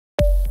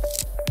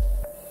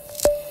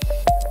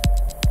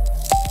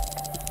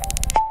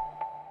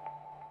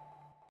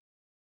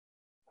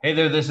Hey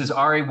there, this is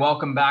Ari.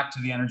 Welcome back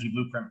to the Energy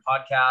Blueprint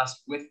podcast.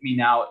 With me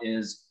now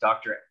is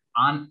Dr.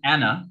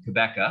 Anna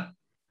Cabeca,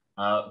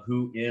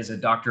 who is a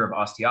doctor of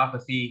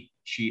osteopathy.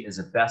 She is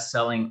a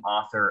best-selling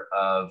author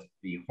of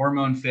The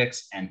Hormone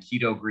Fix and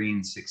Keto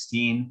Green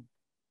 16.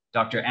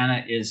 Dr.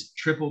 Anna is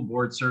triple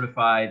board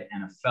certified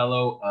and a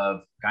fellow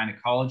of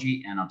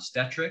gynecology and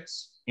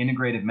obstetrics,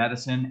 integrative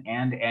medicine,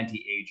 and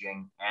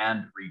anti-aging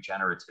and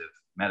regenerative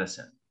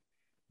medicine.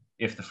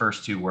 If the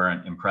first two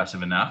weren't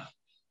impressive enough.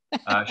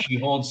 She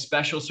holds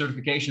special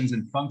certifications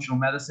in functional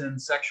medicine,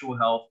 sexual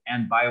health,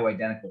 and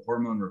bioidentical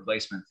hormone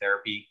replacement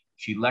therapy.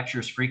 She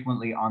lectures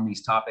frequently on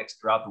these topics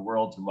throughout the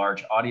world to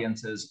large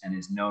audiences and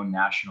is known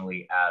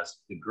nationally as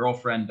the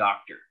Girlfriend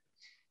Doctor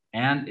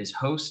and is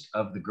host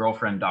of the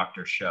Girlfriend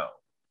Doctor Show.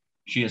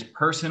 She has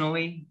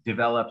personally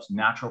developed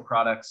natural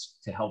products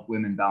to help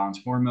women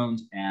balance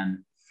hormones and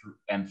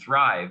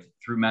thrive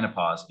through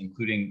menopause,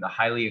 including the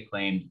highly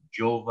acclaimed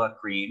Julva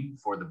cream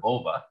for the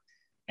vulva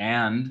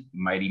and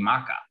Mighty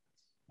Maca.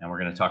 And we're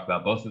going to talk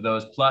about both of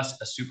those, plus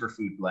a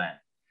superfood blend.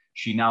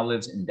 She now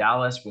lives in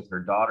Dallas with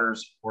her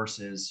daughters,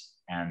 horses,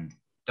 and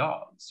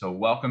dogs. So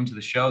welcome to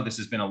the show. This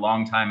has been a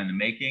long time in the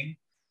making.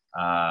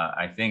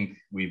 I think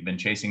we've been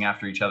chasing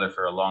after each other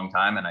for a long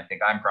time, and I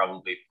think I'm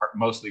probably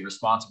mostly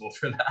responsible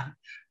for that.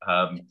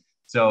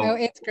 So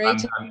it's great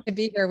to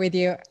be here with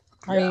you,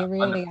 Ari. Yeah,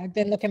 really, I've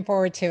been looking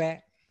forward to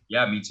it.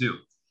 Yeah, me too.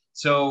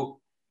 So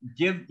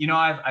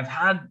I've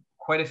had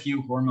quite a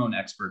few hormone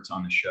experts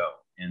on the show.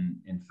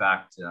 In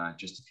fact,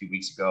 just a few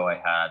weeks ago, I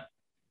had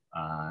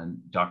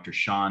Dr.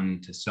 Sean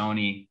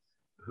Tassoni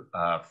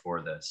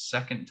for the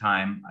second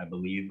time, I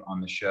believe,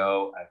 on the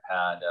show. I've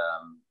had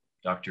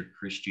Dr.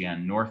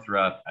 Christiane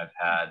Northrup. I've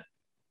had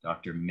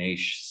Dr.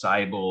 Maish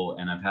Seibel,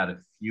 and I've had a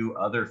few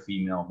other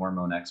female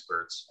hormone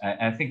experts.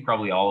 I think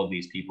probably all of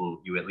these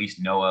people you at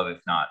least know of,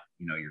 if not,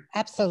 you're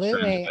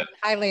absolutely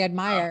highly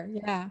admire.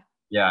 Yeah.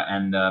 Yeah,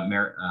 and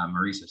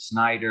Marisa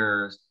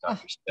Snyder,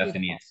 Dr.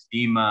 Stephanie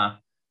Estima.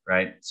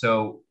 Right.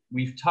 So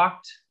we've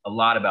talked a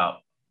lot about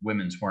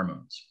women's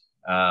hormones.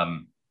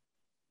 I'm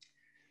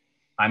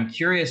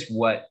curious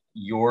what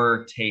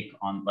your take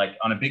on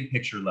a big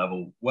picture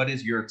level, what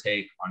is your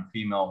take on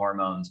female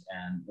hormones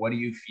and what do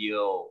you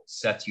feel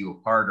sets you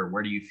apart, or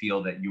where do you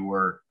feel that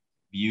your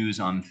views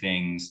on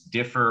things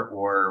differ,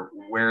 or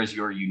where is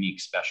your unique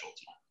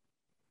specialty?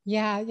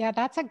 Yeah,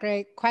 that's a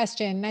great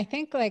question. I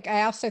think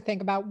I also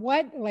think about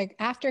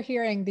after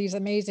hearing these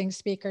amazing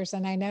speakers,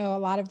 and I know a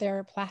lot of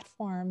their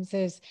platforms,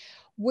 is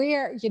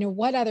where,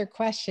 what other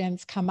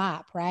questions come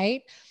up,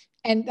 right?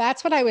 And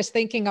that's what I was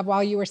thinking of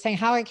while you were saying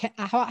how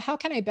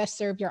can I best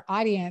serve your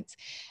audience?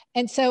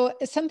 And so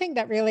something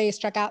that really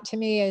struck out to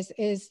me is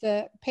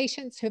the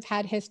patients who've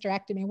had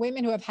hysterectomy,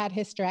 women who have had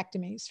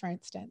hysterectomies, for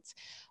instance.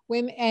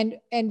 Women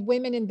and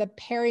women in the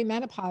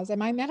perimenopause.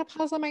 Am I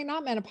menopausal? Am I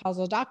not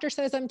menopausal? Doctor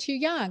says I'm too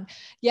young,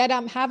 yet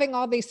I'm having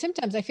all these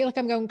symptoms. I feel like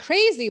I'm going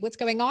crazy. What's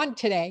going on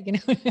today?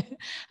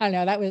 I don't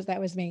know.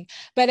 That was me.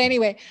 But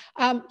anyway,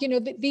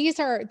 these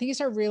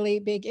are really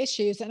big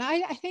issues, and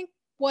I think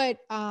what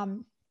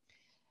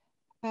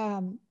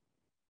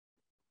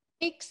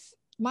makes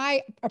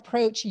my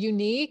approach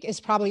unique is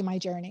probably my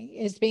journey,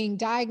 is being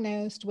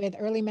diagnosed with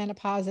early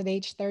menopause at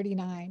age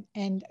 39.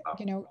 And,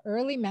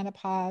 early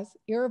menopause,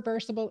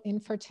 irreversible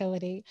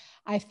infertility.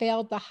 I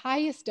failed the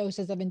highest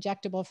doses of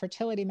injectable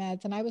fertility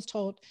meds. And I was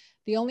told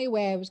the only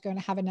way I was going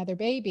to have another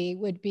baby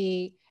would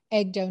be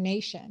egg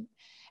donation.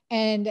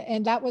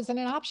 And that wasn't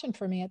an option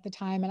for me at the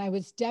time. And I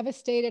was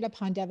devastated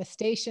upon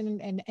devastation.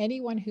 And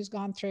anyone who's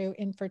gone through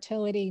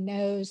infertility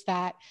knows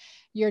that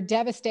you're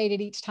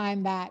devastated each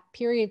time that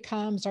period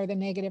comes or the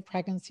negative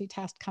pregnancy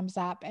test comes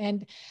up.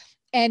 And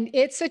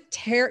it's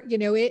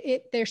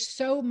there's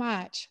so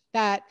much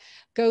that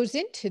goes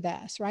into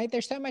this, right?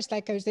 There's so much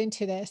that goes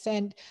into this.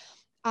 And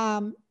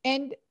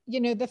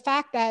the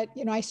fact that,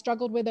 I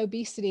struggled with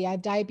obesity, I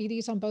have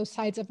diabetes on both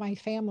sides of my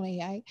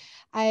family.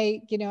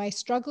 I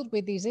struggled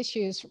with these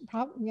issues,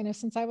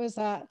 since I was,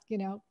 a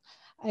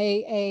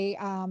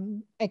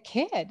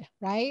kid,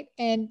 right?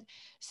 And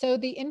so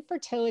the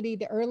infertility,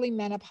 the early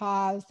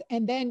menopause,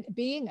 and then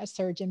being a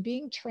surgeon,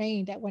 being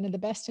trained at one of the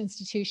best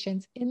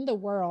institutions in the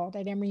world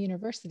at Emory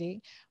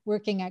University,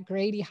 working at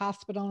Grady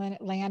Hospital in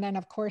Atlanta, and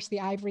of course the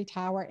Ivory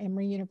Tower,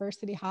 Emory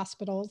University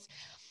hospitals,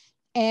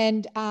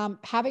 and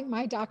having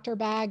my doctor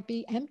bag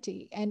be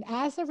empty. And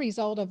as a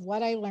result of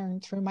what I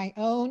learned through my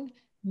own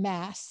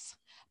mess,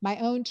 my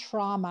own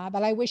trauma,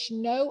 but I wish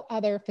no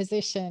other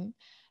physician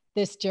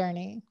this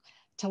journey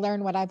to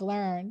learn what I've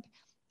learned.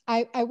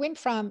 I went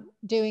from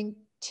treating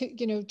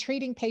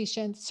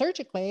patients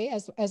surgically,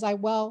 as I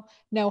well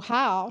know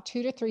how,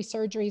 2 to 3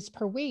 surgeries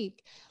per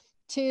week,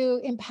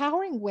 to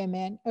empowering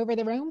women over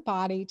their own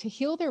body to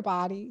heal their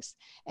bodies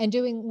and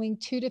doing only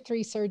 2 to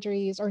 3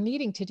 surgeries, or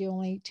needing to do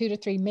only 2 to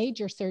 3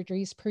 major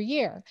surgeries per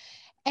year.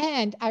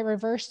 And I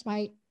reversed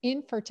my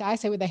infertility, I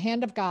say with the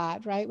hand of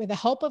God, right? With the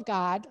help of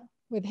God,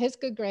 with his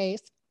good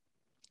grace,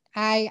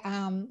 I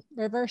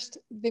reversed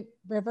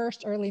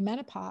early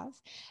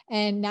menopause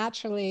and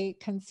naturally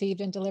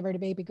conceived and delivered a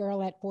baby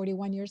girl at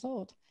 41 years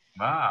old.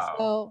 Wow.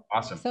 So,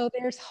 Awesome. so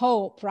there's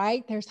hope,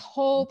 right? There's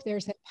hope,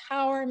 there's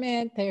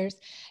empowerment, there's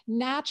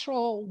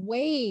natural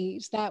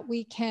ways that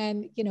we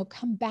can,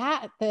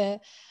 combat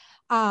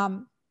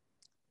um,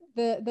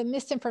 the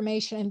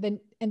misinformation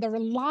and the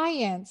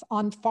reliance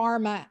on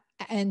pharma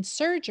and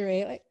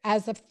surgery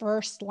as a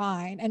first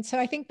line. And so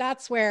I think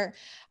that's where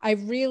I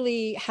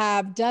really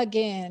have dug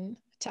in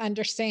to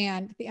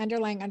understand the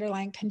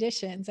underlying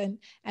conditions,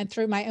 and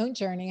through my own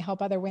journey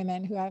help other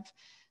women who have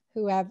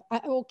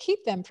I will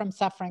keep them from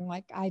suffering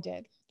like I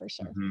did, for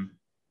sure. Mm-hmm.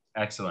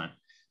 Excellent.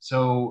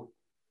 So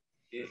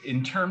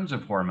in terms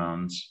of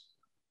hormones,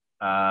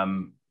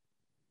 um,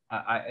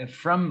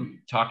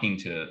 from talking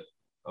to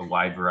a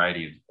wide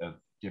variety of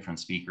different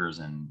speakers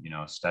and,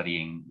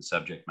 studying the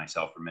subject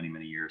myself for many,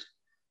 many years,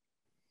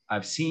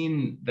 I've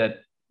seen that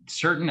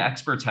certain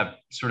experts have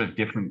sort of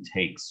different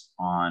takes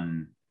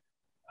on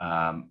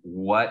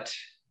what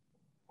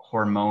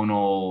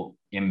hormonal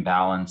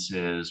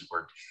imbalances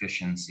or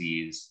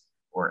deficiencies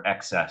or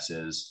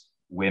excesses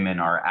women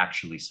are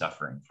actually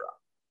suffering from.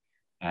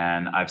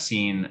 And I've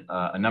seen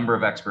a number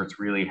of experts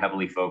really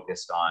heavily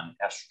focused on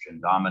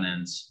estrogen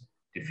dominance,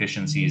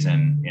 deficiencies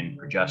in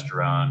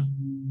progesterone,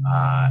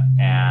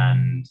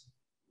 and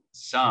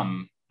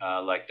some,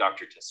 like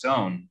Dr.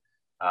 Tassone,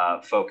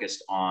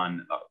 focused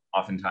on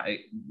oftentimes,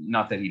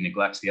 not that he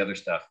neglects the other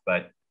stuff,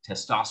 but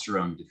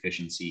testosterone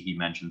deficiency he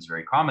mentions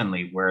very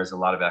commonly, whereas a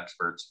lot of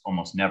experts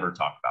almost never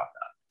talk about that.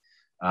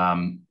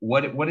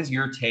 What is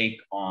your take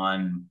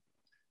on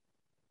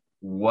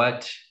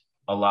what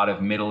a lot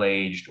of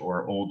middle-aged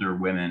or older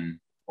women,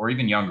 or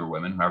even younger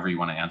women, however you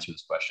want to answer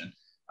this question,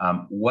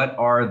 what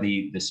are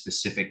the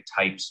specific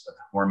types of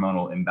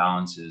hormonal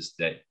imbalances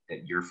that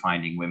you're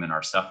finding women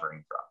are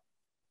suffering from?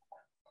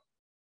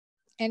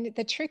 And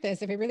the truth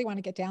is, if we really want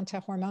to get down to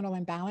hormonal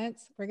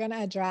imbalance, we're going to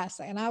address,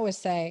 and I would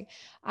say,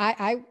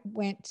 I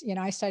went,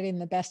 I studied in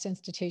the best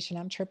institution.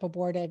 I'm triple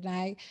boarded, and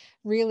I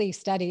really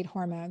studied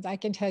hormones. I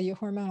can tell you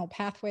hormonal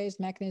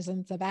pathways,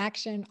 mechanisms of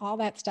action, all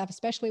that stuff,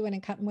 especially when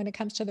it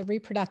comes to the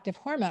reproductive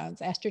hormones,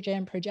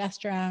 estrogen,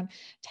 progesterone,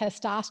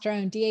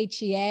 testosterone,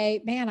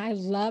 DHEA. Man, I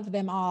love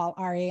them all,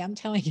 Ari. I'm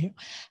telling you,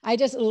 I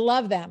just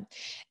love them.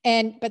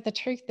 But the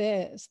truth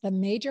is, the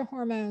major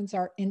hormones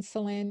are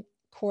insulin,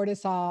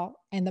 cortisol,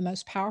 and the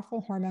most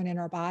powerful hormone in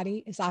our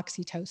body is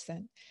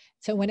oxytocin.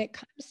 So when it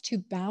comes to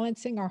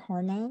balancing our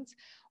hormones,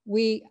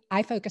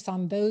 I focus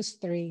on those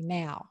three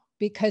now,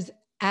 because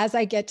as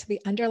I get to the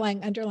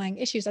underlying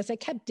issues, as I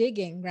kept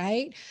digging,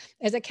 right?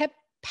 As I kept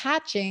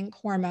patching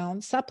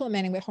hormones,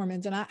 supplementing with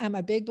hormones, and I'm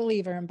a big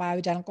believer in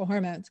bioidentical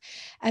hormones.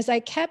 As I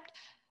kept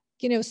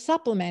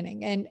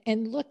supplementing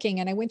and looking.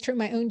 And I went through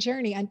my own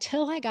journey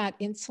until I got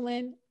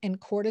insulin and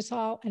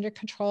cortisol under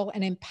control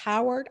and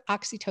empowered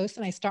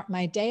oxytocin. I start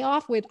my day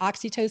off with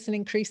oxytocin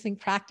increasing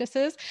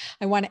practices.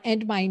 I want to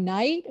end my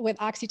night with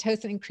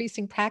oxytocin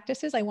increasing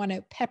practices. I want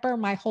to pepper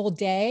my whole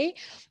day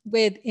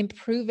with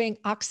improving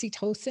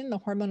oxytocin, the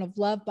hormone of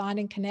love,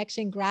 bonding,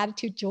 connection,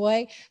 gratitude,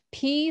 joy,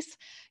 peace,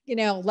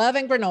 love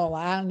and granola.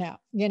 I don't know,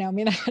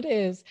 that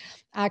is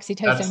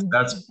oxytocin.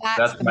 That's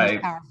the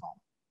most powerful.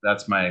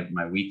 That's my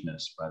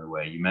weakness, by the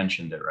way. You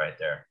mentioned it right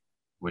there,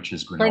 which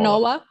is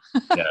granola.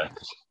 Granola?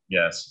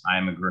 Yes. I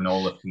am a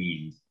granola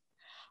fiend.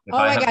 Oh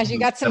my gosh, you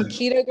got some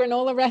keto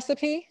granola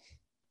recipe?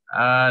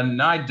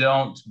 No, I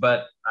don't.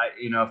 But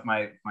if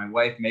my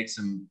wife makes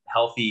some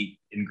healthy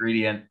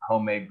ingredient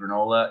homemade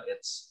granola,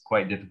 it's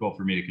quite difficult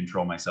for me to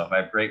control myself. I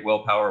have great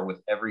willpower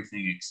with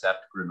everything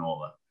except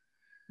granola.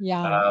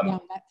 Yeah,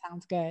 that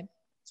sounds good.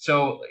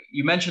 So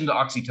you mentioned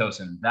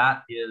oxytocin.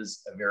 That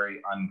is a very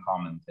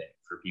uncommon thing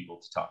for people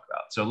to talk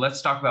about. So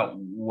let's talk about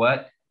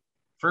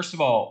first of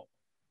all,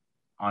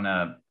 on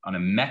a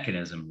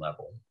mechanism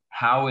level,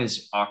 how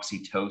is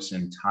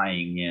oxytocin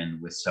tying in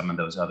with some of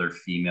those other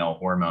female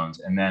hormones?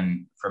 And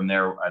then from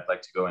there, I'd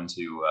like to go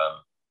into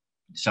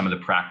some of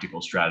the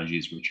practical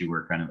strategies which you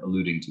were kind of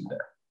alluding to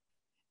there.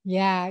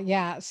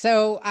 Yeah.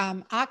 So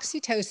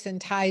oxytocin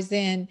ties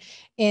in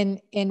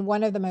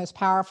one of the most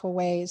powerful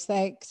ways.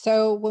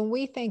 So when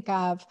we think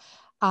of,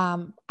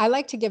 I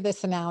like to give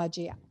this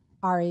analogy,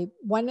 Ari.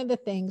 One of the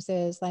things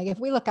is, like, if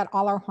we look at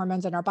all our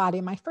hormones in our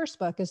body, my first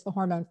book is The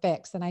Hormone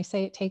Fix. And I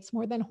say it takes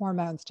more than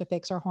hormones to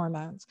fix our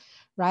hormones,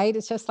 right?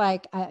 It's just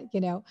like,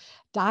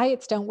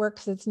 diets don't work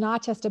because it's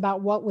not just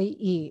about what we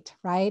eat,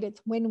 right?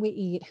 It's when we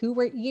eat, who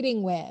we're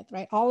eating with,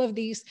 right? All of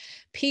these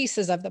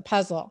pieces of the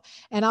puzzle.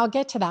 And I'll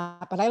get to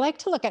that. But I like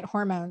to look at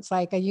hormones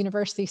like a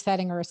university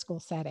setting or a school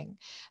setting.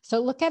 So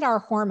look at our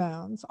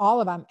hormones, all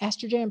of them,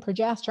 estrogen,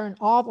 progesterone,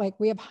 all, like,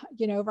 we have,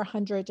 over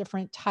 100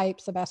 different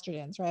types of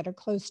estrogens, right? Or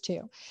close to.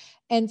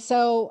 And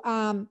so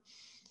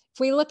if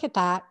we look at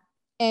that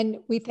and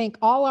we think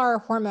all our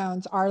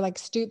hormones are like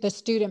the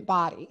student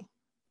body,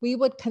 we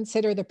would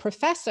consider the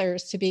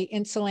professors to be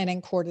insulin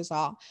and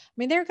cortisol. I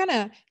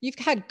mean, you've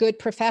had good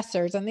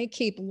professors and they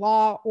keep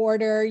law,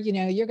 order,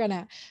 you're going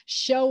to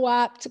show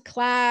up to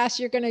class,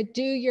 you're going to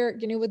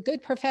do with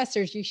good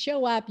professors, you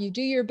show up, you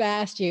do your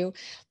best, you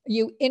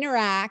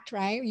interact,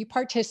 right? You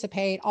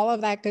participate, all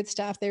of that good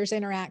stuff. There's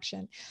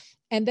interaction.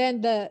 And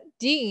then the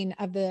dean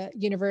of the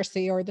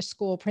university or the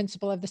school,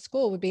 principal of the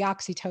school would be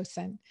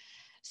oxytocin.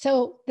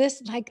 So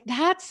this, like,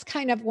 that's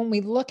kind of when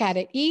we look at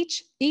it,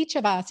 each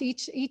of us,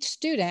 each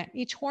student,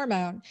 each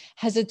hormone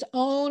has its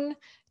own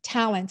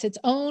talents, its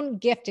own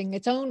gifting,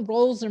 its own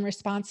roles and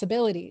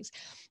responsibilities.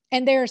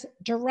 And there's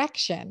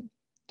direction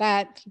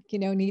that,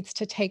 needs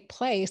to take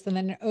place, and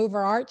then an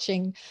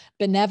overarching,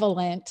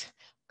 benevolent,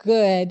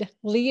 good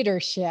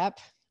leadership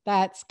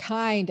that's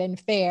kind and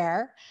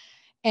fair.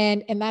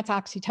 And that's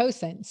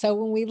oxytocin. So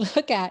when we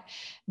look at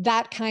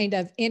that kind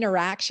of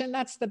interaction,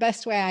 that's the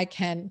best way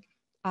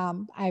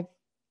I've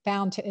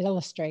found to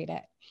illustrate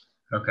it.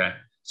 Okay.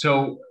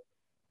 So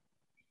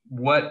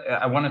what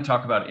I want to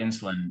talk about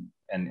insulin,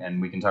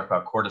 and we can talk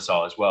about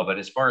cortisol as well, but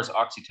as far as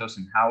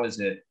oxytocin, how is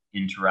it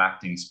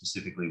interacting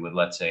specifically with,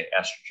 let's say,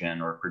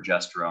 estrogen or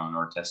progesterone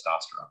or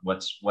testosterone?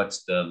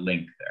 What's the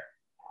link there?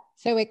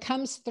 So it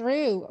comes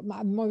through,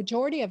 a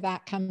majority of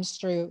that comes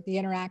through the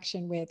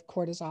interaction with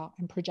cortisol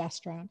and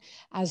progesterone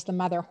as the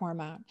mother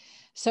hormone.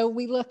 So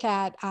we look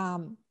at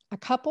a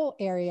couple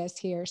areas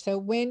here. So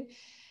when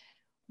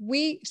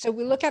we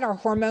look at our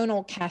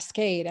hormonal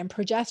cascade, and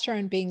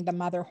progesterone being the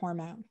mother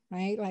hormone,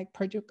 right? Like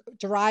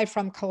derived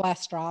from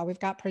cholesterol. We've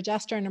got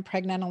progesterone and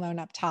pregnenolone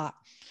up top.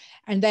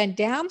 And then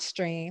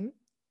downstream,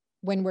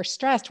 when we're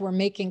stressed, we're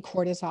making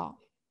cortisol.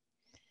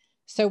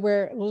 So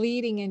we're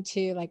leading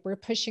into, like, we're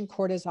pushing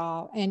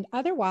cortisol, and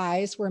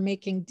otherwise we're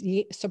making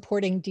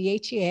supporting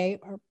DHEA,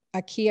 or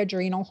a key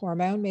adrenal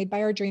hormone made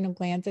by our adrenal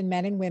glands in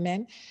men and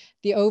women,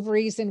 the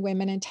ovaries in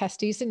women and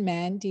testes in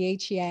men,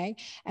 DHEA.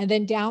 And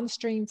then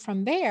downstream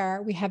from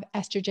there, we have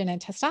estrogen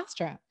and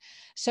testosterone.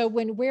 So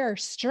when we're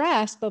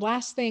stressed, the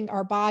last thing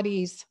our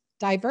body's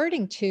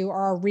diverting to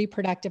are our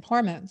reproductive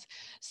hormones.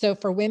 So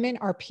for women,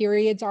 our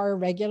periods are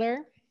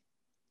irregular.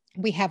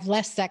 We have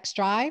less sex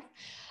drive.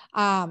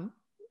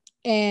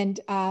 And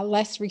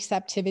less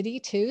receptivity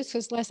too. So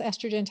it's less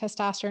estrogen,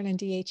 testosterone, and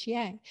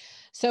DHEA.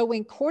 So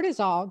when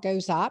cortisol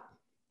goes up,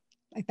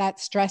 like that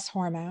stress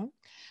hormone,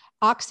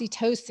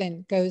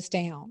 oxytocin goes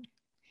down.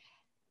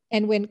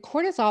 And when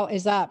cortisol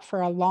is up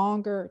for a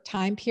longer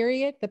time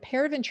period, the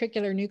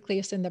paraventricular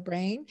nucleus in the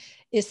brain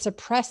is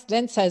suppressed,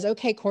 then says,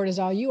 okay,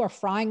 cortisol, you are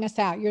frying us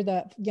out. You're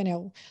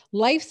the,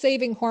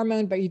 life-saving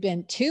hormone, but you've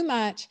been too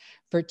much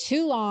for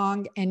too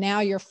long. And now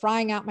you're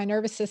frying out my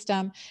nervous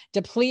system,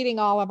 depleting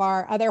all of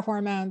our other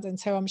hormones. And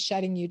so I'm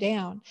shutting you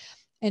down.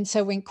 And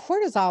so when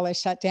cortisol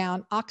is shut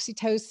down,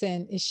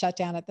 oxytocin is shut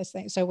down at the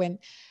same. So when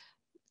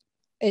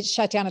it's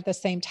shut down at the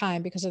same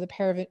time because of the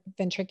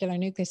paraventricular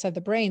nucleus of the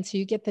brain. So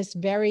you get this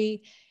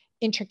very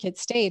intricate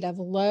state of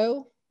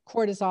low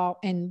cortisol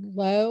and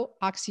low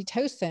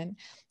oxytocin.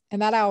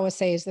 And that, I always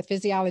say, is the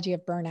physiology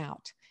of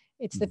burnout.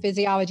 It's the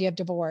physiology of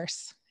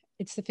divorce.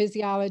 It's the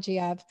physiology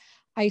of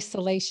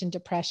isolation,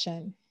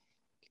 depression.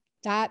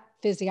 That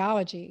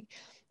physiology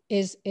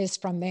is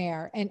from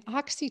there. And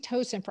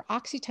oxytocin, for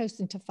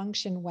oxytocin to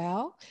function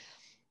well,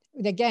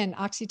 again,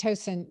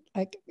 oxytocin,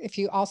 like, if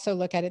you also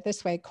look at it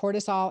this way,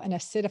 cortisol, an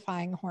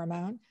acidifying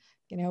hormone,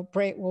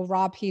 will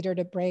rob Peter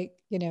to break,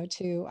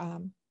 to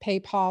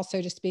pay Paul,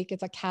 so to speak.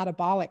 It's a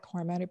catabolic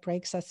hormone. It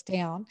breaks us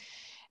down.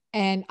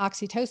 And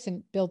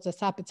oxytocin builds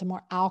us up. It's a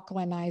more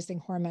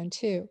alkalinizing hormone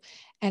too.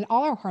 And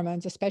all our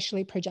hormones,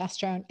 especially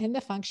progesterone and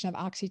the function of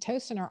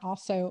oxytocin, are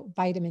also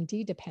vitamin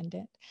D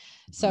dependent.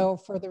 So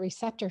for the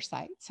receptor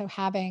site, so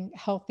having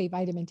healthy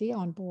vitamin D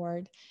on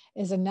board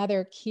is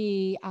another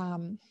key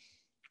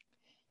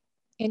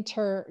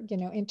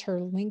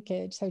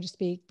interlinkage, so to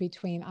speak,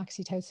 between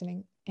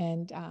oxytocin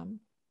and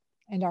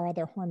our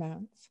other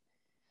hormones.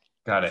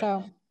 Got it.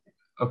 So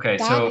okay,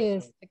 that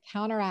is to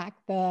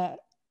counteract the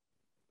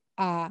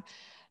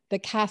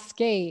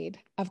cascade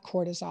of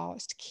cortisol,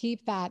 is to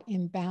keep that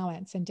in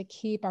balance and to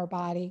keep our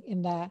body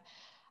in the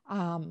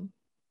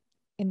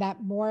in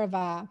that more of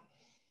a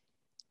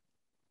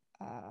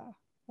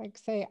like,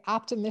 say,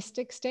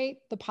 optimistic state,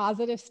 the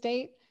positive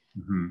state.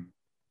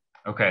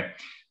 Okay.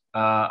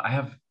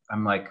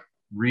 I'm like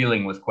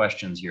reeling with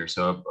questions here.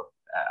 So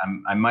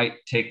I might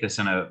take this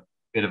in a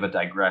bit of a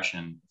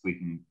digression if we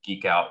can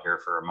geek out here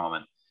for a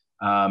moment.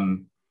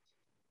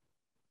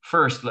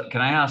 First,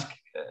 can I ask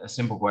a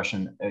simple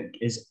question?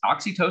 Is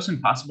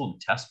oxytocin possible to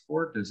test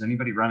for? Does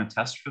anybody run a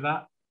test for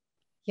that?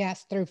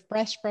 Yes, through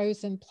fresh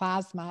frozen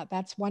plasma.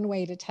 That's one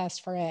way to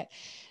test for it. Okay.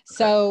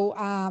 So,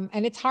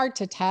 and it's hard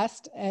to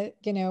test. I've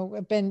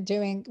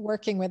been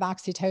working with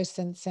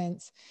oxytocin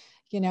since,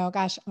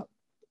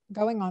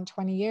 going on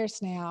 20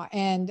 years now.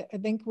 And I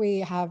think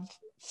we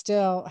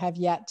still have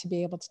yet to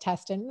be able to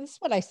test it. And this is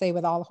what I say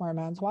with all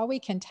hormones. While we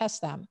can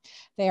test them,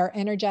 they are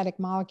energetic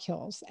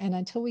molecules. And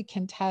until we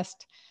can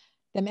test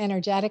them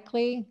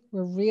energetically,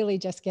 we're really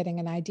just getting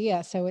an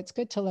idea. So it's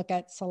good to look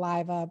at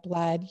saliva,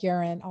 blood,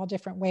 urine, all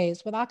different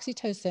ways. With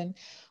oxytocin,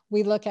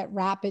 we look at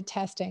rapid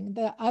testing.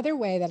 The other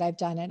way that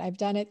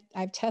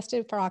I've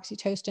tested for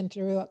oxytocin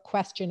through a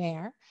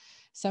questionnaire.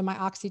 So my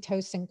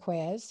oxytocin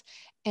quiz,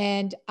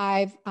 and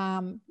I've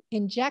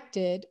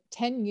injected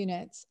 10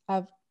 units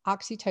of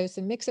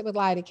oxytocin, mix it with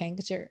lidocaine,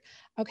 because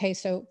okay.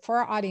 So for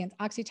our audience,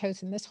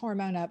 oxytocin, this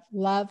hormone of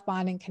love,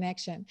 bonding,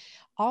 connection,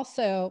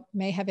 also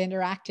may have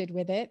interacted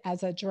with it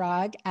as a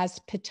drug, as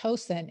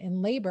Pitocin.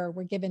 In labor,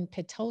 we're given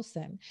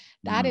Pitocin.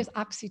 That is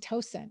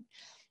oxytocin.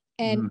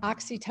 And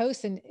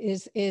oxytocin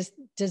is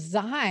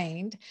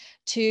designed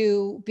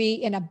to be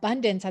in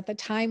abundance at the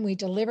time we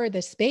deliver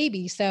this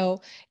baby.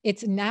 So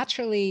it's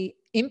naturally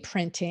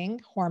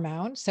imprinting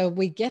hormone. So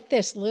we get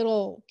this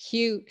little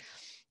cute,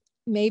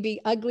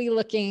 maybe ugly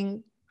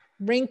looking,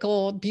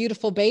 wrinkled,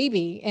 beautiful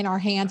baby in our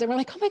hands. And we're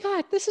like, oh my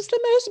God, this is the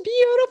most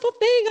beautiful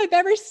thing I've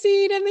ever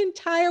seen in the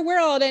entire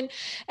world. And,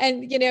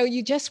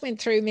 you just went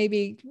through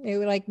maybe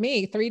like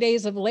me, 3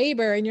 days of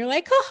labor, and you're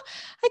like, oh,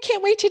 I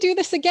can't wait to do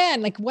this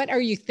again. Like, what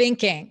are you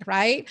thinking?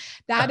 Right.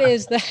 That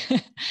is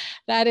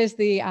that is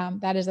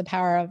the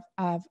power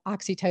of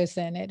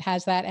oxytocin. It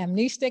has that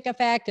amnestic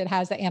effect. It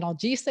has the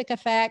analgesic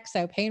effect.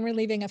 So pain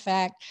relieving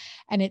effect.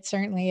 And it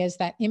certainly is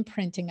that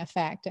imprinting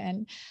effect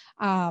and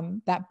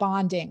that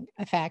bonding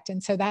effect.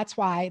 And so that's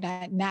why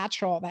that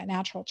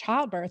natural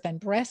childbirth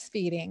and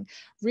breastfeeding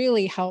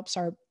really helps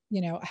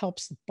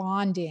helps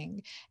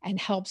bonding and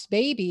helps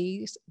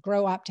babies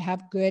grow up to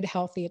have good,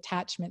 healthy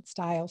attachment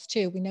styles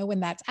too. We know when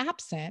that's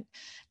absent,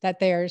 that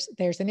there's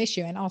an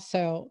issue. And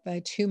also the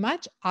too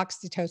much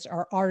oxytocin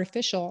or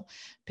artificial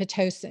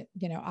Pitocin,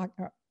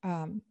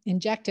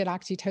 injected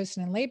oxytocin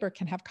in labor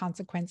can have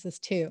consequences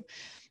too.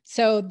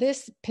 So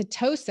this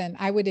Pitocin,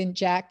 I would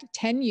inject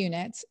 10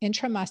 units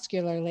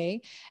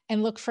intramuscularly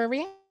and look for a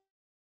reaction.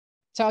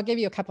 So I'll give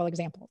you a couple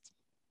examples.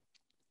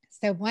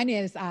 So one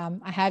is I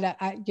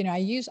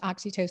use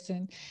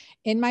oxytocin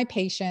in my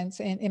patients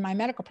and in my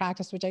medical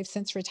practice, which I've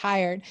since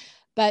retired,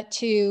 but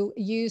to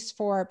use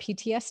for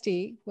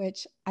PTSD,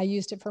 which I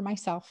used it for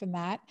myself in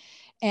that,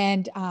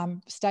 and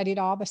studied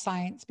all the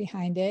science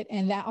behind it.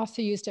 And that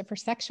also used it for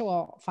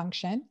sexual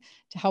function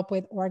to help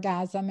with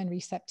orgasm and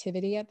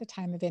receptivity at the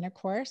time of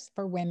intercourse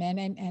for women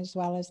and as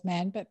well as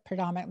men, but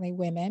predominantly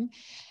women.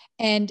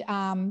 And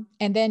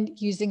then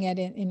using it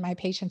in my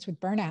patients with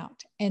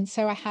burnout. And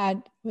so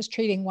was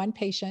treating one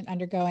patient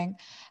undergoing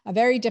a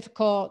very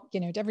difficult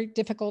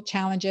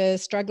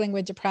challenges, struggling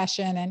with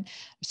depression, and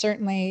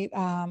certainly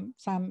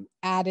some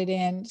added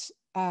in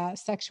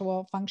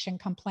sexual function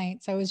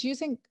complaints. So I was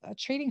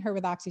treating her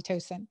with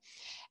oxytocin,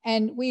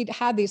 and we'd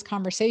had these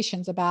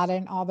conversations about it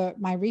and all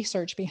my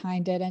research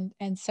behind it.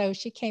 And so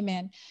she came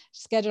in,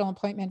 scheduled an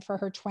appointment for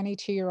her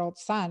 22-year-old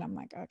son. I'm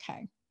like,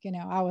 okay.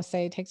 I always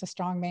say it takes a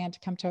strong man to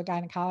come to a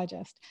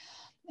gynecologist.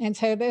 And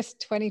so this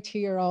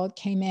 22-year-old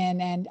came in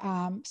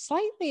and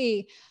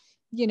slightly,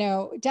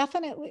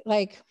 definitely,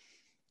 like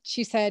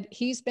she said,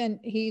 he's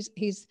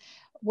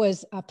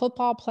was a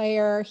football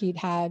player. He'd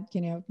had,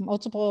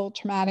 multiple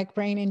traumatic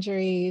brain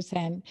injuries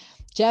and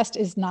just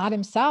is not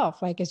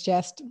himself. Like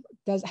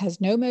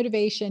has no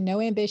motivation,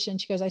 no ambition.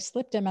 She goes, I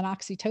slipped him an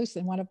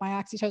oxytocin, one of my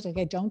oxytocin.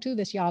 Okay, don't do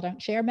this, y'all.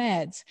 Don't share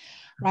meds.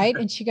 Right.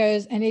 And she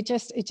goes, and it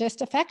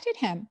just affected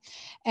him.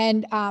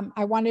 And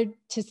I wanted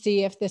to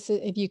see if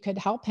you could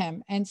help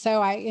him. And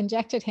so I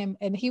injected him,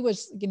 and he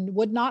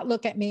would not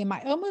look at me.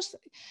 My almost,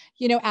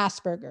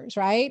 Asperger's,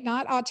 right?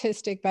 Not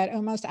autistic, but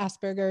almost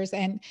Asperger's,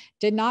 and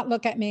did not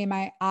look at me in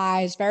my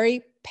eyes,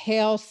 very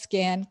pale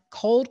skin,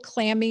 cold,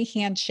 clammy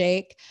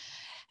handshake.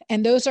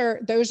 And those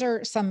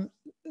are some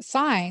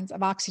signs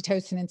of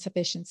oxytocin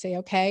insufficiency.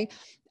 Okay.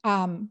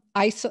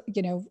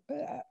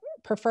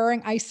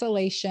 Preferring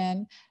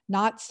isolation,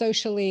 not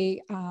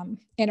socially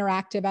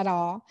interactive at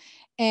all.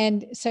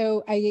 And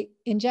so I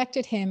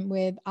injected him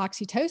with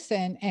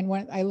oxytocin, and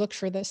when I looked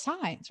for the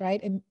signs,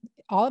 right? And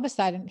all of a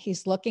sudden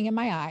he's looking in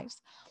my eyes,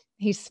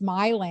 he's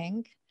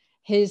smiling,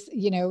 his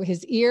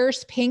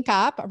ears pink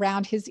up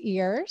around his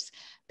ears,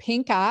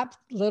 pink up,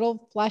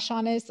 little flesh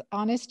on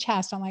his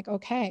chest. I'm like,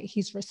 okay,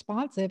 he's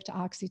responsive to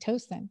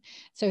oxytocin.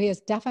 So he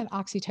has definite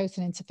oxytocin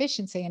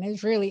insufficiency. And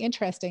it's really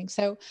interesting.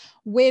 So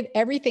with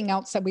everything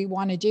else that we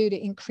want to do to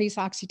increase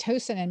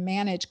oxytocin and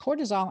manage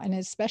cortisol, and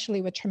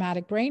especially with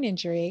traumatic brain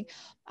injury,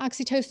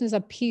 oxytocin is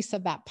a piece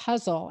of that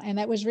puzzle. And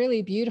that was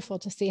really beautiful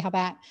to see how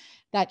that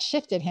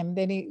shifted him.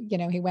 Then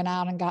he went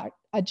out and got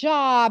a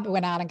job,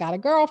 went out and got a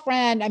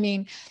girlfriend. I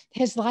mean,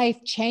 his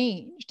life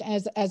changed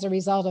as a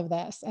result of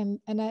this. And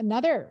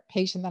another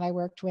patient that I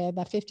worked with,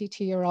 a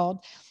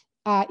 52-year-old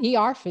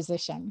ER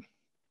physician,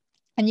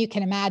 and you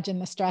can imagine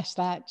the stress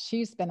that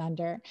she's been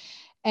under.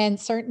 And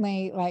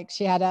certainly, like,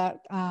 she had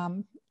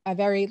a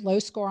very low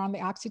score on the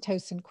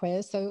oxytocin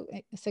quiz, so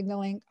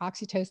signaling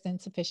oxytocin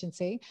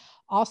insufficiency.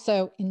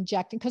 Also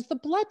injecting, because the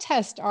blood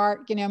tests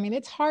are,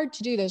 it's hard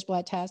to do those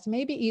blood tests,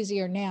 maybe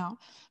easier now,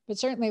 but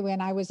certainly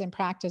when I was in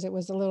practice, it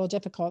was a little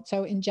difficult.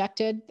 So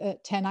injected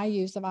 10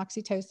 IUs of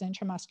oxytocin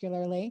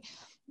intramuscularly.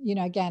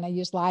 Again, I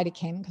use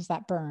lidocaine because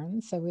that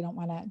burns, so we don't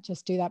want to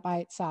just do that by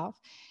itself.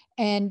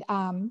 And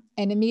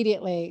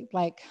immediately,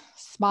 like,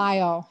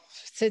 smile,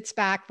 sits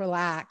back,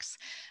 relax,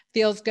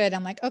 feels good.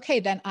 I'm like, okay,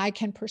 then I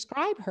can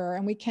prescribe her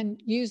and we can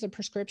use a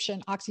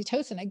prescription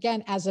oxytocin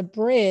again as a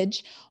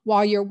bridge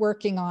while you're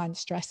working on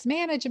stress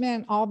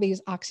management, all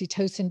these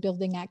oxytocin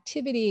building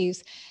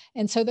activities.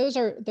 And so those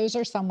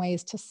are some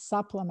ways to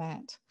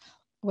supplement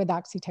with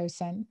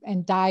oxytocin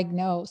and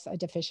diagnose a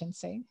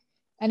deficiency.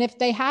 And if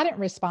they hadn't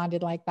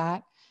responded like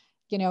that,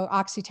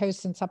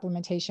 oxytocin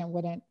supplementation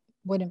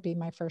wouldn't be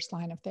my first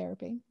line of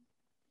therapy.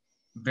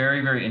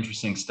 Very, very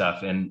interesting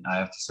stuff. And I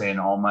have to say, in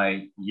all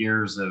my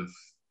years of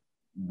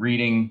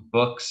reading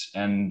books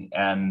and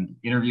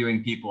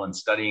interviewing people and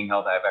studying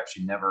health, I've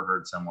actually never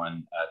heard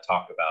someone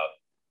talk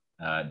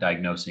about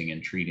diagnosing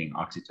and treating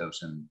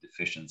oxytocin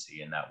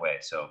deficiency in that way.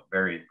 So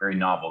very, very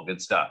novel,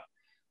 good stuff.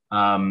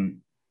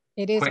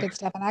 It is good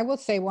stuff. And I will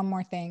say one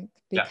more thing,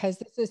 because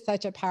this is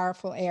such a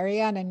powerful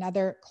area. And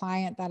another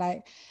client that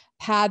I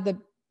had the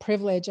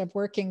privilege of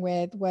working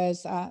with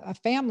was a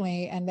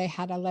family, and they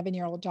had an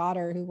 11-year-old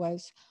daughter who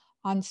was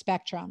on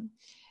spectrum.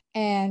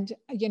 And,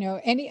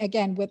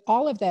 again, with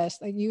all of this,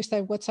 like you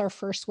said, what's our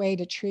first way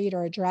to treat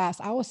or address?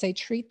 I will say,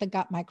 treat the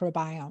gut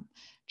microbiome.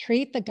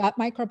 Treat the gut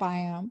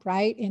microbiome,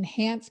 right?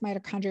 Enhance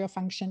mitochondrial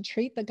function,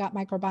 treat the gut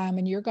microbiome,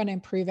 and you're going to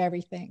improve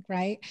everything,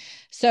 right?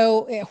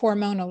 So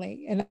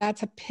hormonally, and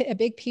that's a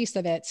big piece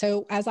of it.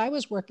 So as I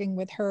was working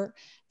with her,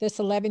 this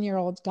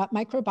 11-year-old's gut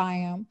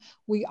microbiome,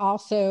 we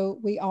also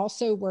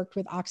worked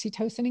with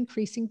oxytocin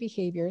increasing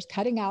behaviors,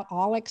 cutting out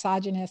all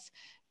exogenous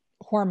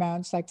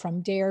hormones like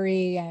from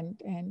dairy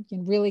and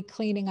really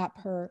cleaning up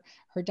her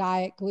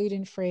diet,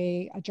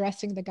 gluten-free,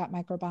 addressing the gut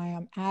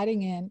microbiome,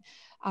 adding in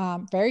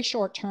very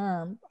short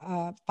term,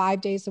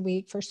 5 days a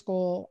week for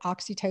school,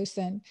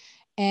 oxytocin,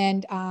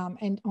 and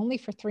only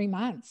for 3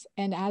 months.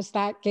 And as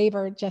that gave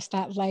her just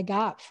that leg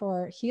up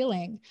for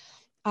healing,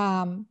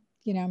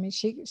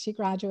 she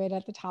graduated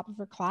at the top of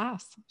her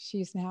class.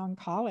 She's now in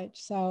college.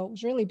 So it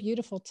was really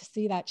beautiful to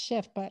see that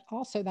shift, but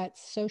also that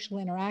social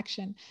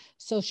interaction,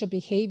 social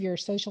behavior,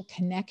 social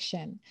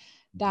connection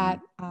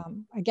that,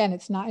 again,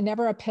 it's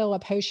never a pill, a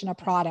potion, a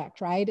product,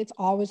 right? It's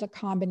always a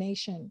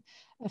combination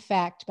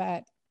effect.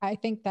 But I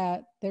think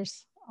that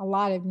there's a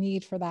lot of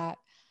need for that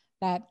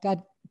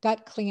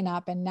gut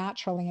cleanup and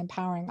naturally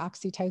empowering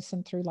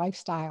oxytocin through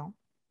lifestyle.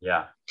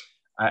 Yeah.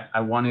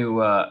 I want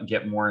to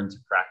get more into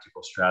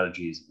practical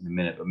strategies in a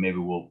minute, but maybe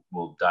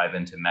we'll dive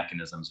into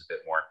mechanisms a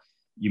bit more.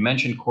 You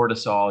mentioned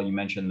cortisol. You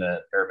mentioned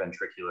the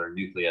paraventricular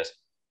nucleus.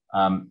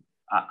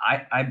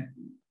 I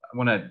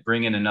want to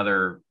bring in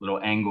another little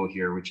angle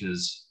here, which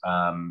is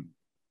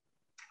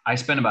I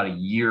spent about a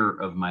year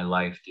of my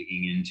life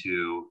digging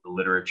into the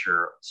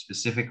literature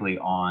specifically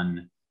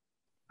on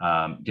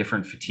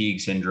different fatigue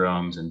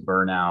syndromes and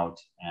burnout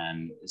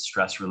and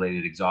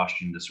stress-related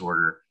exhaustion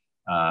disorder.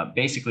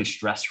 Basically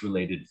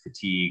stress-related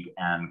fatigue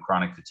and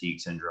chronic fatigue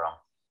syndrome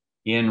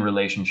in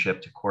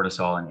relationship to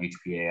cortisol and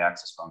HPA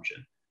axis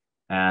function.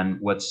 And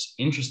what's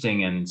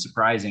interesting and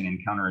surprising and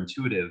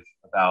counterintuitive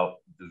about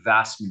the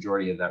vast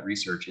majority of that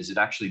research is it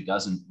actually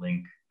doesn't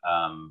link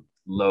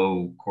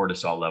low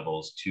cortisol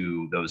levels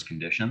to those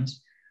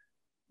conditions.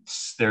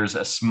 There's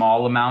a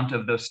small amount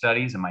of those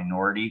studies, a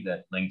minority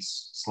that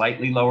links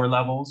slightly lower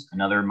levels,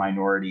 another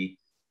minority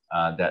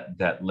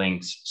that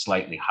links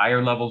slightly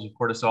higher levels of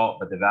cortisol,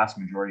 but the vast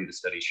majority of the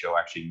studies show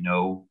actually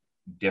no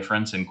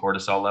difference in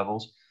cortisol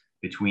levels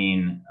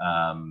between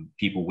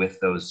people with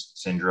those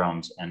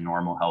syndromes and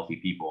normal healthy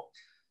people.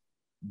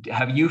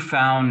 Have you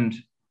found,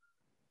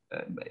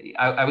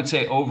 I would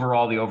say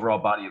overall, the overall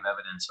body of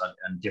evidence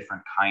on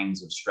different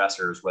kinds of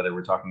stressors, whether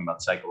we're talking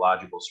about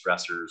psychological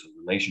stressors, or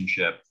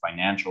relationship,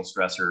 financial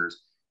stressors,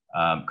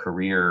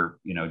 career,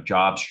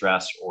 job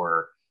stress,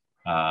 or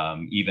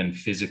even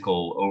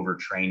physical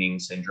overtraining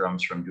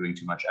syndromes from doing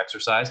too much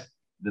exercise,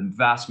 the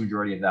vast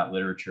majority of that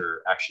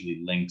literature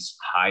actually links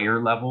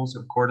higher levels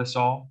of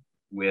cortisol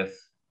with,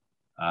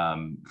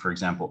 for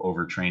example,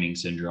 overtraining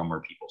syndrome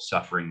or people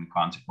suffering the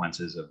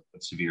consequences of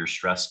severe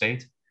stress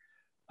states.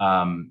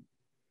 On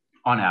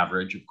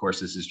average, of course,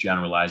 this is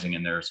generalizing,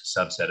 and there's a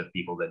subset of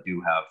people that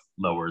do have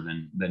lower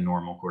than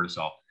normal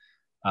cortisol.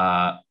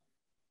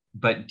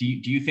 But do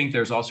you think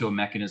there's also a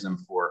mechanism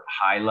for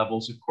high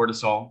levels of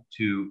cortisol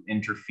to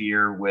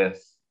interfere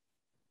with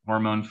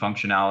hormone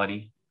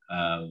functionality,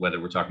 whether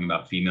we're talking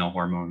about female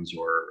hormones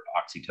or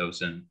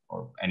oxytocin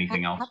or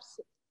anything else?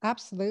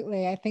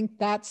 Absolutely. I think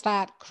that's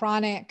that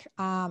chronic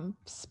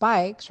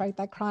spikes, right?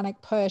 That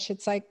chronic push.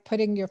 It's like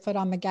putting your foot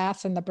on the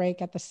gas and the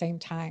brake at the same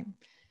time,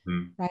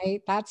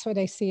 right? That's what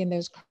I see in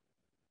those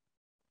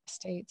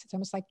states. It's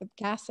almost like the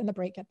gas and the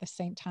brake at the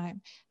same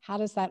time. How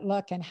does that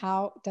look, and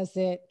how does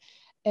it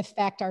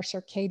affect our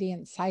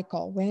circadian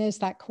cycle? When is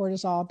that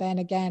cortisol then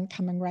again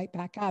coming right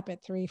back up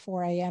at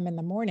 3-4 a.m. in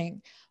the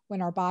morning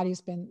when our body's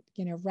been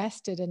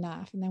rested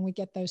enough, and then we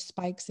get those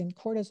spikes in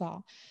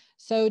cortisol?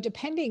 So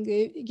depending,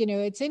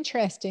 it's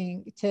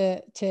interesting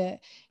to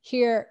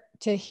hear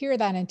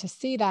that and to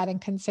see that, and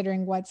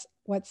considering what's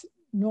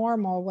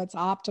normal, what's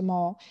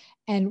optimal,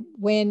 and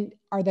when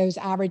are those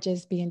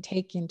averages being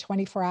taken,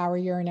 24-hour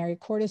urinary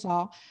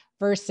cortisol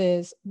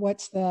versus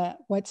what's the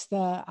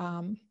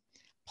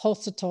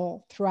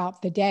pulsatile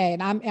throughout the day.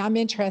 And I'm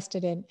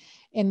interested in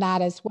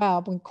that as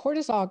well. When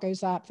cortisol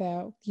goes up,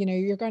 though,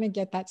 you're going to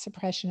get that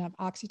suppression of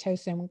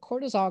oxytocin. When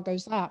cortisol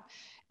goes up,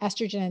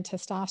 estrogen and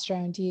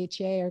testosterone,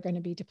 DHEA, are going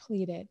to be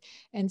depleted.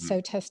 And so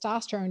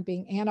testosterone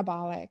being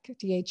anabolic,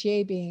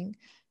 DHEA being,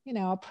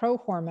 a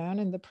pro-hormone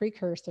and the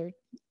precursor,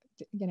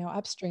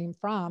 upstream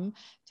from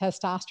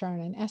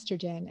testosterone and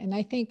estrogen. And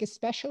I think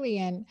especially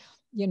in,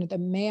 the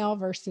male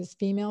versus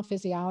female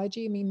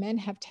physiology, I mean, men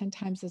have 10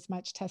 times as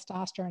much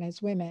testosterone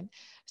as women.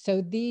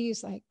 So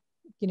these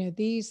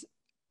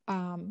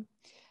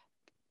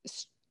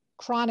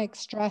chronic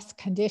stress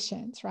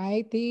conditions,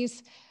 right?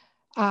 These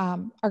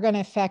are going to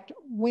affect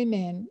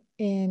women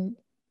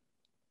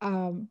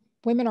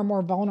women are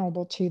more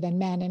vulnerable to than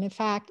men. And in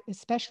fact,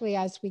 especially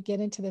as we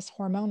get into this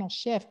hormonal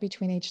shift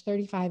between age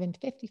 35 and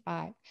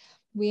 55,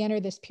 we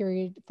enter this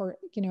period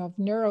of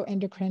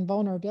neuroendocrine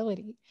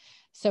vulnerability.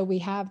 So we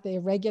have the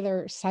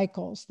irregular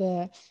cycles,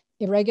 the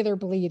irregular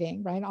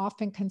bleeding, right?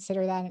 Often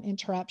consider that an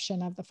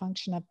interruption of the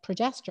function of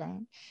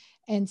progesterone.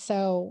 And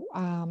so,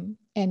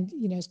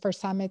 for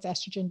some it's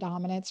estrogen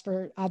dominance,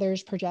 for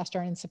others,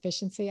 progesterone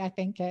insufficiency. I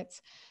think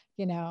it's,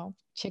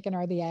 chicken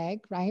or the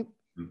egg, right?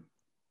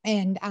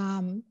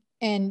 Mm-hmm.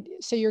 And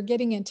so you're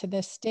getting into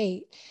this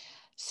state.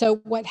 So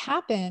what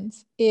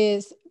happens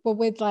is,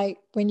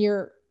 when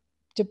you're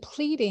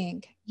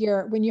depleting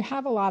when you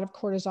have a lot of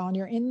cortisol and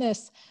you're in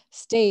this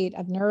state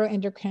of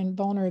neuroendocrine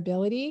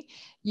vulnerability,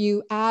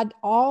 you add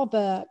all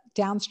the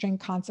downstream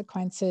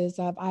consequences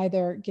of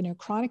either,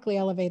 chronically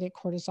elevated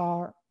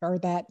cortisol or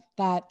that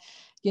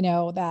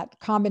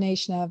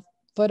combination of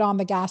foot on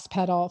the gas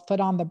pedal, foot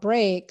on the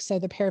brake. So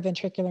the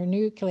paraventricular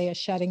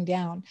nucleus trying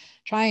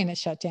to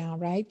shut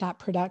down, right? That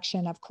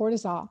production of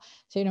cortisol.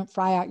 So you don't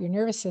fry out your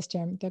nervous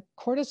system. The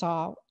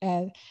cortisol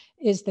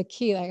is the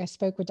key. Like I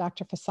spoke with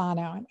Dr.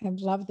 Fasano, and I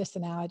love this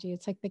analogy.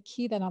 It's like the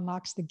key that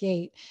unlocks the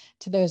gate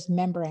to those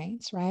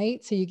membranes,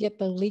 right? So you get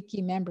the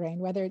leaky membrane,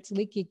 whether it's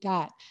leaky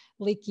gut,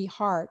 leaky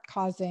heart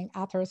causing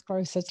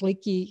atherosclerosis,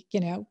 leaky,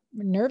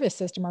 nervous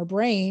system or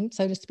brain,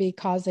 so to speak,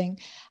 causing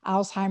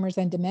Alzheimer's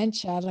and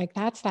dementia. Like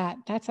that's that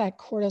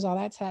cortisol,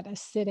 that's that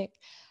acidic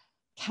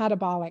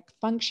catabolic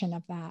function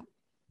of that.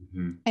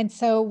 Mm-hmm. And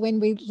so when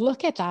we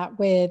look at that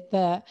with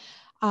the,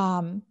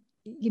 in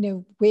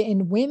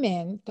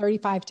women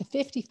 35 to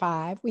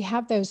 55, we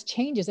have those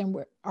changes, and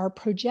our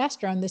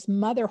progesterone, this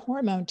mother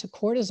hormone to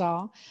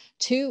cortisol,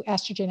 to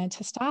estrogen and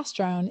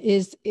testosterone,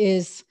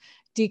 is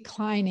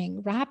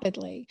declining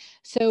rapidly.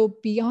 So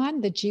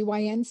beyond the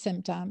GYN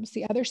symptoms,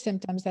 the other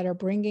symptoms that are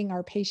bringing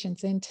our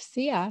patients in to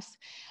see us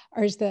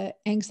is the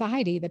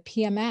anxiety, the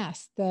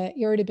PMS, the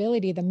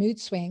irritability, the mood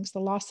swings,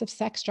 the loss of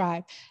sex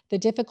drive, the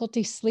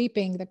difficulty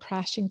sleeping, the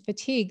crashing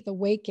fatigue, the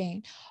weight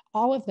gain,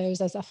 all of those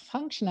as a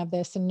function of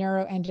this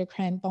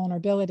neuroendocrine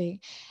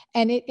vulnerability.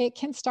 And it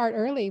can start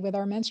early with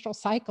our menstrual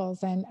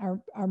cycles and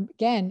our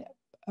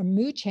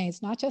mood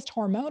change, not just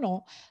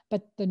hormonal,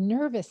 but the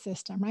nervous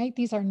system, right?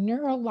 These are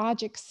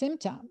neurologic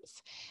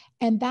symptoms.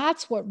 And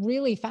that's what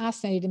really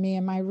fascinated me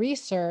in my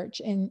research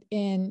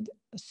in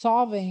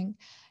solving,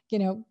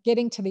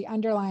 getting to the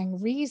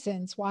underlying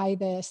reasons why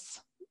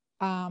this,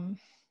 why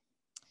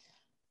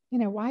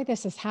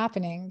this is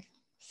happening.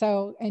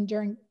 So, and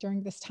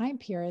during this time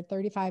period,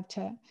 35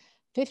 to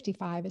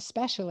 55,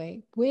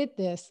 especially with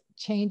this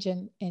change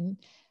in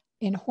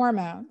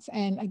hormones.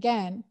 And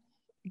again,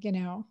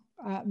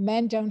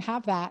 men don't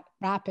have that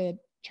rapid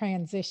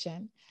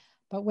transition,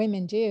 but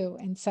women do.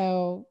 And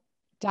so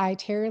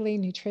dietarily,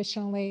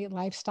 nutritionally,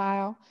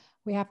 lifestyle,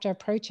 we have to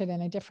approach it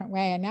in a different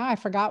way. And now I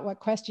forgot what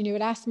question you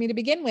had asked me to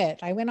begin with.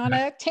 I went on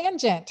a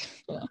tangent.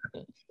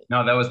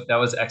 No, that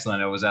was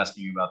excellent. I was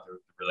asking you about the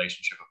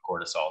relationship of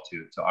cortisol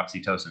to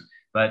oxytocin,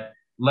 but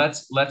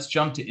let's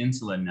jump to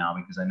insulin now,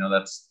 because I know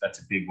that's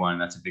a big one.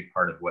 That's a big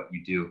part of what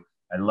you do.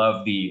 I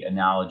love the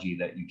analogy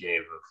that you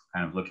gave of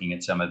kind of looking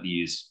at some of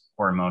these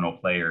hormonal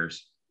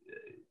players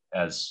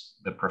as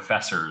the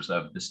professors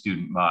of the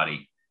student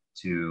body,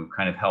 to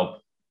kind of help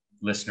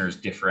listeners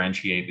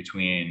differentiate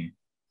between,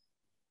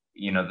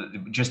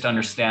 just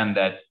understand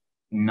that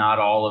not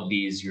all of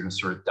these,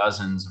 sort of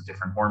dozens of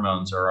different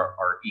hormones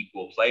are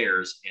equal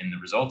players in the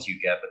results you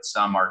get, but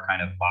some are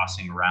kind of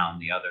bossing around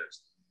the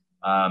others.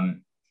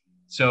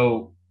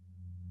 So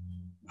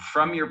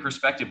from your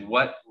perspective,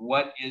 what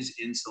is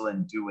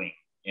insulin doing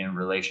in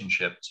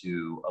relationship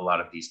to a lot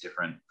of these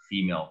different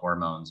female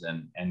hormones,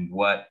 and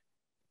what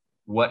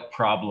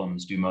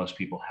problems do most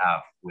people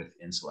have with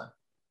insulin?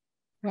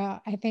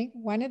 Well, I think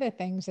one of the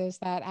things is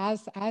that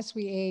as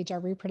we age, our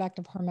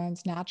reproductive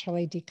hormones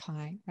naturally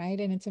decline, right?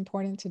 And it's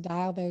important to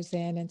dial those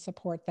in and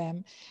support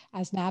them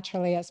as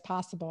naturally as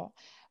possible.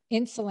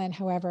 Insulin,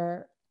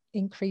 however,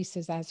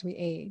 increases as we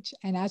age,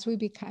 and as we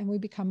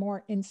become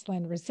more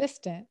insulin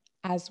resistant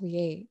as we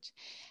age.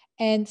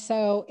 And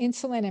so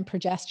insulin and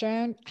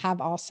progesterone have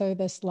also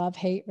this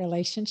love-hate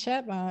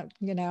relationship. I'm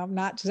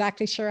not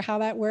exactly sure how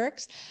that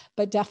works,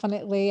 but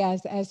definitely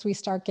as we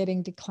start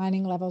getting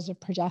declining levels of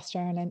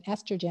progesterone and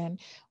estrogen,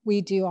 we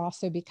do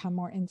also become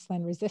more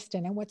insulin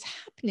resistant. And what's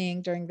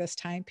happening during this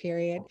time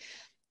period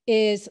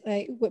is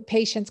what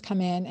patients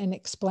come in and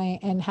explain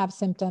and have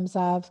symptoms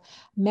of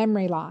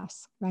memory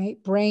loss,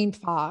 right? Brain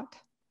fog,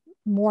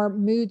 more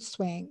mood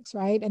swings,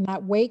 right? And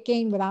that weight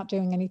gain without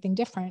doing anything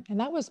different. And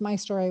that was my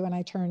story when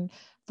I turned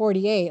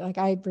 48. Like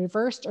I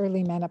reversed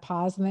early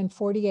menopause, and then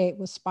 48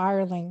 was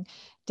spiraling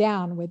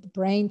down with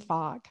brain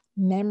fog,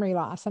 memory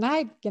loss. And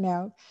I,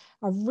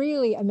 a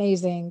really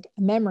amazing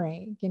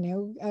memory,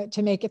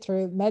 to make it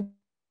through med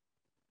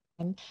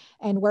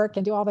and work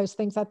and do all those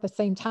things at the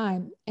same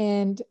time.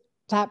 And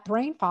that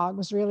brain fog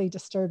was really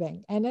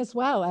disturbing. And as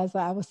well as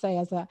I would say,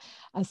 as a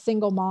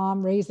single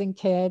mom raising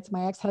kids,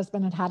 my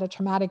ex-husband had had a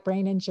traumatic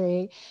brain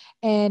injury,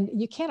 and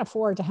you can't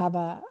afford to have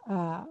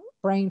a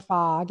brain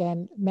fog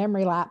and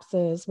memory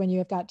lapses when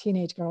you've got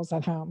teenage girls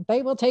at home.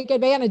 They will take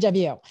advantage of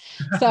you.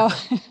 So,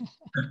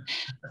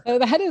 so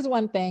that is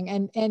one thing.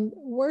 And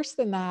worse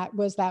than that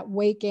was that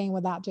weight gain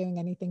without doing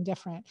anything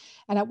different.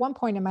 And at one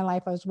point in my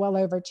life, I was well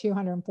over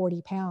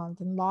 240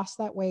 pounds and lost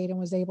that weight and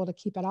was able to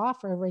keep it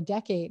off for over a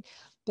decade.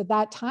 But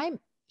that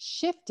time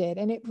shifted.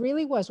 And it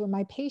really was when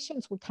my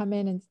patients would come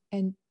in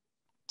and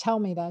tell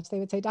me this, they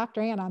would say,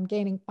 Dr. Anna, I'm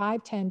gaining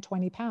 5, 10,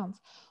 20 pounds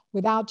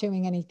without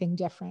doing anything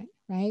different.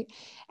 Right.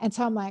 And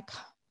so I'm like,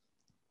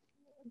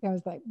 I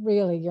was like,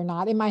 really, you're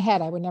not? In my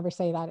head, I would never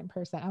say that in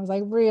person. I was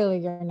like, really,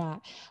 you're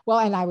not? Well,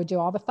 and I would do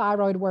all the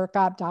thyroid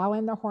workup, dial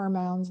in the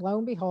hormones, lo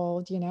and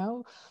behold,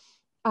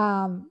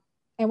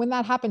 and when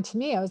that happened to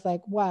me, I was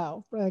like,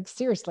 whoa, like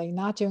seriously,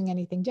 not doing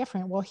anything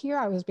different. Well, here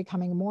I was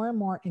becoming more and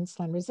more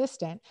insulin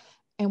resistant.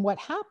 And what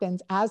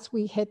happens as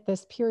we hit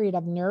this period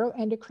of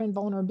neuroendocrine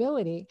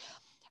vulnerability,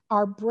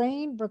 our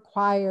brain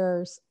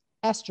requires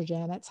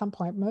estrogen at some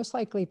point, most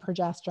likely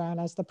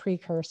progesterone as the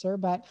precursor,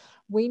 but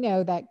we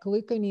know that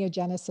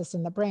gluconeogenesis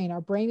in the brain, our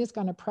brain is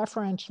going to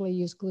preferentially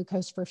use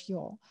glucose for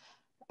fuel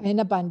in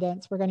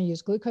abundance. We're going to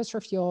use glucose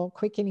for fuel,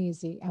 quick and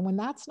easy. And when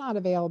that's not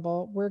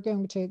available, we're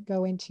going to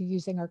go into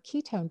using our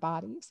ketone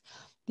bodies.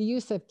 The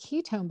use of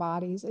ketone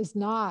bodies is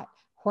not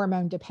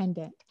hormone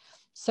dependent.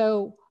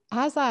 So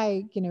as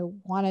I,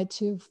 predominantly wanted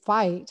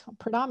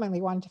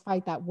to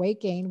fight that weight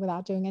gain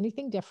without doing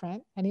anything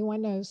different.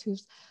 Anyone knows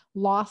who's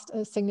lost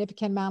a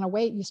significant amount of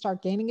weight, you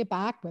start gaining it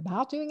back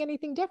without doing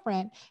anything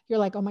different. You're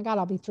like, oh my God,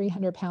 I'll be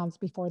 300 pounds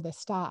before this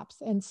stops.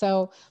 And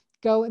so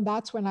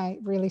that's when I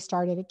really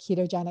started a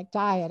ketogenic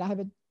diet. I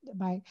have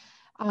my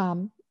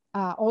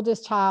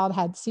oldest child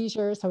had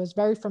seizures, so I was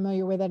very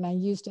familiar with it, and I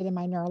used it in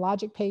my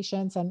neurologic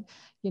patients and,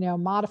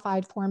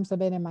 modified forms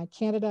of it in my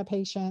Candida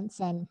patients.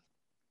 And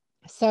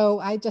so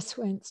I just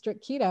went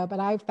strict keto, but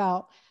I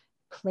felt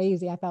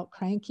crazy. I felt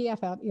cranky. I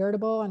felt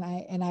irritable, and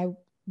I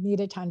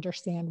needed to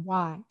understand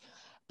why.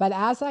 But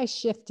as I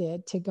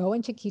shifted to go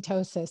into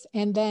ketosis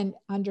and then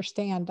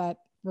understand that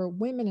for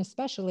women,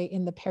 especially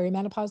in the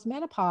perimenopause,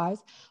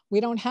 menopause, we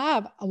don't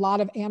have a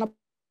lot of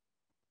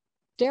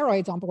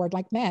steroids on board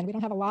like men. We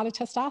don't have a lot of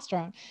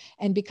testosterone.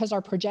 And because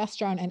our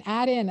progesterone, and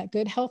add in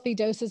good healthy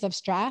doses of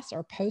stress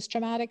or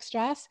post-traumatic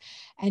stress,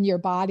 and your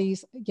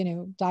body's,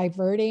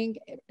 diverting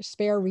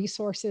spare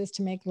resources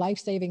to make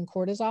life-saving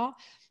cortisol,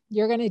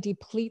 you're going to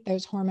deplete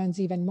those hormones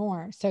even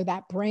more. So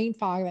that brain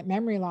fog, that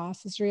memory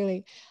loss is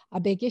really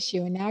a big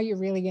issue. And now you're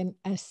really in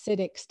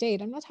acidic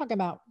state. I'm not talking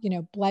about,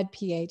 blood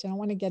pH. I don't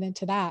want to get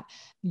into that.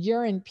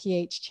 Urine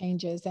pH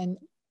changes, and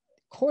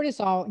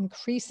cortisol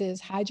increases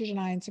hydrogen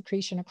ion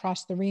secretion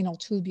across the renal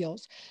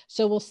tubules.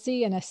 So we'll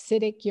see an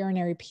acidic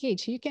urinary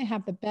pH. You can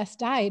have the best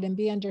diet and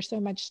be under so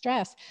much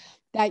stress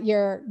that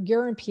your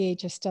urine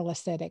pH is still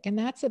acidic. And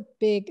that's a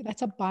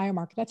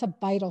biomarker. That's a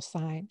vital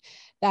sign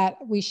that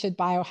we should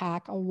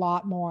biohack a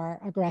lot more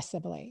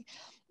aggressively.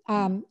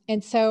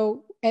 And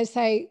so as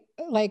I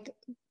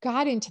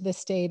got into the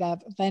state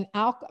of then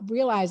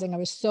realizing I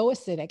was so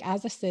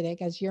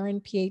acidic as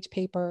urine pH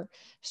paper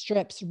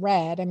strips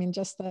read, I mean,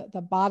 just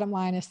the bottom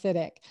line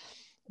acidic,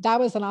 that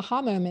was an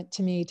aha moment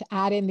to me to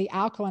add in the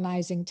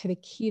alkalinizing, to the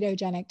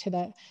ketogenic, to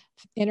the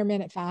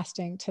intermittent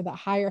fasting, to the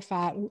higher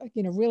fat,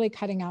 really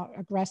cutting out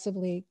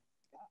aggressively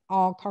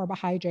all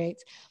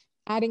carbohydrates,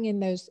 adding in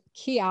those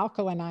key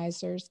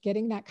alkalinizers,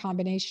 getting that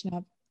combination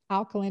of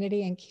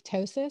alkalinity and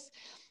ketosis.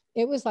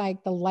 It was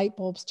like the light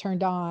bulbs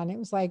turned on. It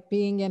was like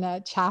being in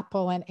a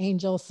chapel and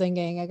angels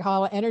singing. I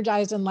call it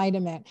energized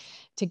enlightenment,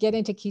 to get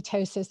into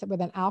ketosis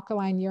with an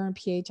alkaline urine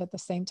pH at the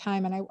same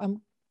time. And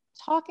I'm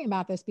talking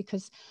about this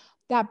because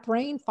that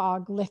brain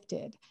fog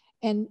lifted.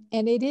 And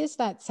it is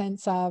that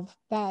sense of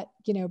that,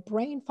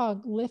 brain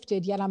fog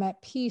lifted, yet I'm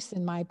at peace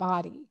in my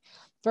body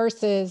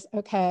versus,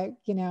 okay,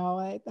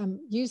 I'm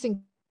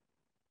using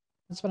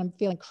when I'm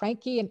feeling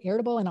cranky and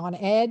irritable and on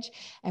edge.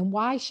 And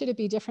why should it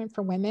be different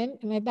for women?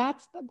 And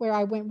that's where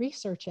I went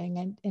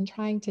researching and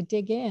trying to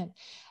dig in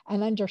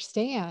and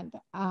understand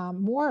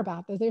more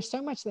about this. There's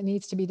so much that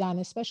needs to be done,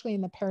 especially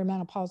in the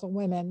perimenopausal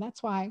women.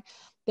 That's why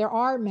there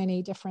are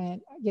many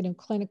different,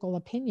 clinical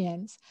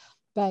opinions,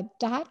 but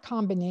that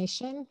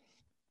combination,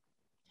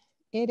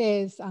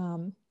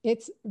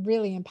 it's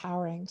really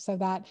empowering, so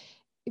that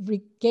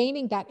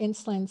regaining that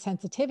insulin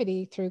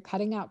sensitivity through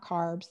cutting out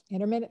carbs,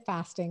 intermittent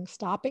fasting,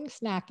 stopping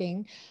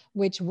snacking,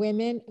 which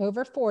women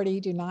over 40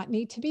 do not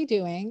need to be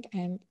doing.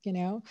 And,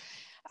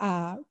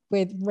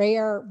 with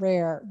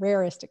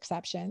rarest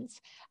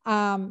exceptions.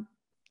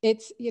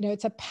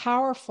 It's a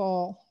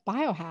powerful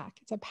biohack.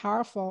 It's a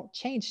powerful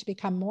change to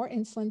become more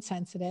insulin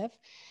sensitive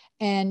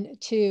and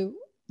to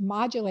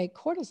modulate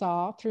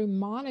cortisol through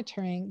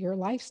monitoring your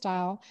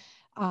lifestyle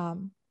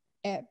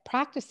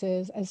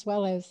practices, as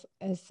well as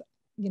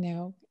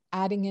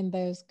adding in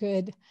those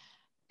good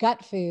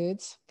gut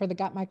foods for the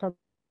gut micro,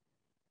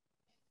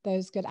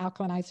 those good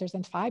alkalinizers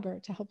and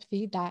fiber to help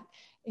feed that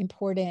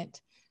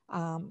important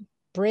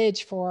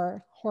bridge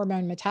for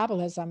hormone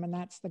metabolism, and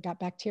that's the gut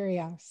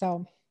bacteria.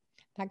 So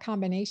that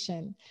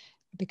combination,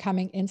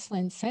 becoming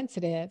insulin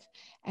sensitive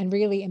and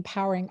really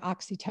empowering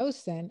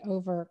oxytocin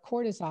over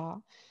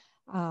cortisol,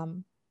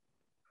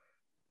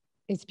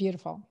 it's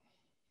beautiful.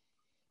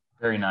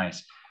 Very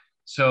nice.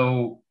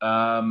 So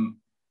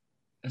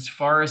as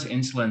far as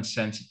insulin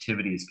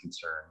sensitivity is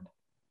concerned,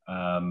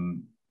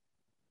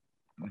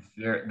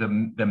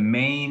 the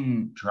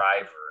main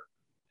driver,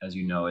 as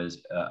you know,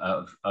 is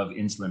of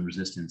insulin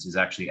resistance is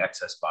actually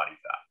excess body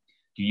fat.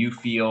 Do you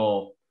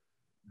feel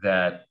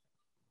that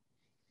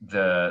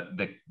that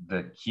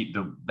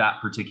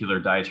particular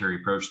dietary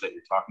approach that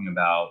you're talking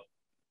about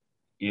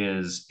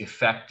is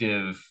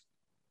effective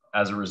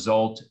as a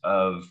result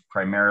of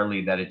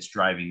primarily that it's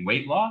driving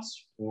weight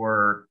loss,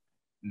 or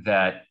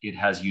that it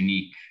has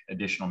unique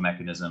additional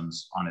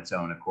mechanisms on its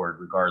own accord,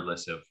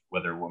 regardless of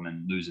whether a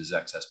woman loses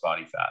excess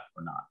body fat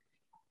or not?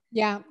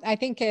 Yeah, I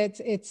think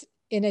it's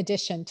in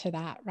addition to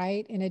that,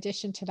 right? In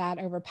addition to that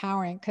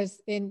overpowering,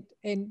 because in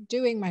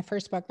doing my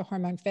first book, The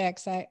Hormone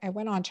Fix, I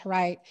went on to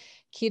write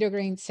Keto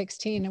Green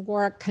 16 and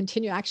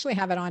actually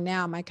have it on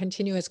now, my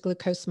continuous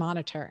glucose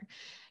monitor,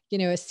 a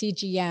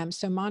CGM.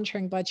 So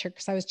monitoring blood sugar,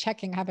 because I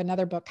have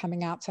another book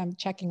coming out. So I'm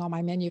checking all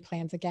my menu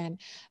plans again.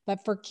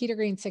 But for Keto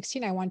Green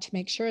 16, I wanted to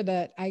make sure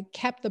that I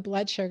kept the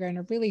blood sugar in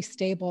a really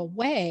stable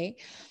way.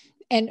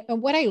 And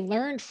what I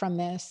learned from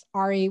this,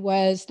 Ari,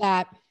 was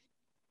that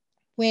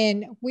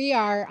when we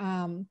are,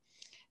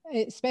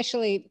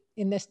 especially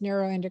in this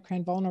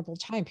neuroendocrine vulnerable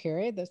time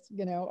period,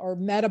 or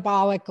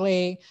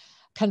metabolically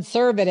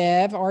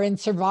conservative or in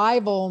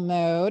survival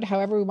mode,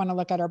 however we want to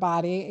look at our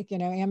body,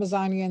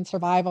 Amazonian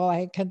survival.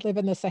 I could live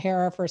in the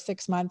Sahara for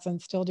 6 months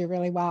and still do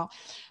really well.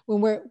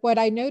 What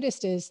I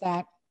noticed is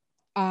that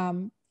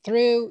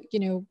through,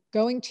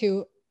 going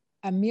to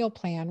a meal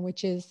plan,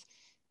 which is,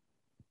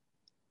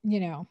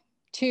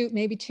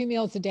 maybe 2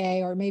 meals a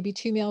day, or maybe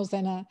 2 meals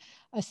in a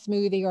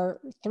smoothie,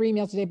 or 3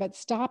 meals a day, but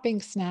stopping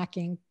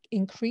snacking,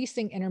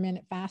 increasing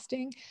intermittent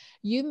fasting,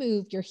 you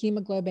move your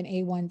hemoglobin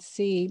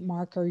A1C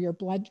marker, your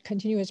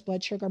continuous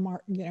blood sugar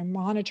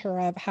monitor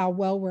of how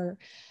well we're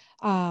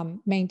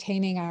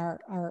maintaining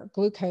our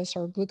glucose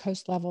or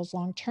glucose levels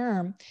long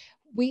term.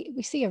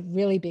 We see a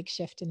really big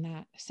shift in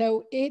that.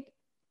 So it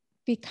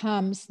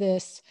becomes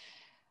this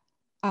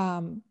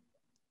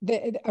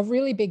a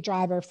really big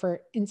driver for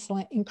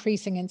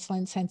increasing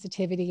insulin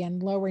sensitivity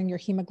and lowering your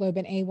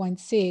hemoglobin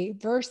A1C,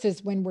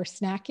 versus when we're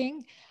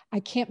snacking. I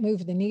can't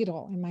move the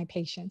needle in my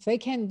patients. They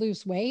can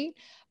lose weight,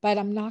 but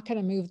I'm not going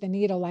to move the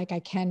needle like I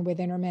can with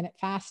intermittent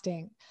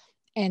fasting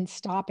and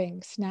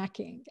stopping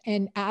snacking.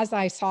 And as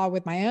I saw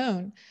with my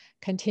own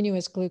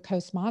continuous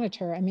glucose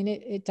monitor, I mean,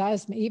 it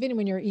does, even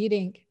when you're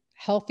eating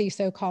healthy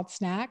so-called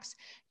snacks,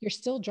 you're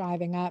still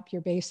driving up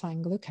your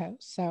baseline glucose.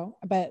 So,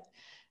 but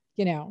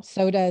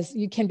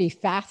you can be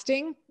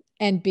fasting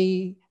and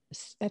be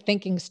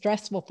thinking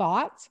stressful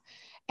thoughts,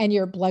 and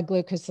your blood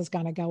glucose is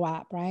going to go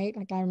up, right?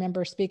 Like, I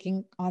remember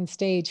speaking on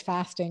stage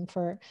fasting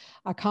for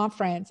a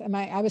conference, and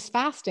I was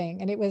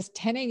fasting, and it was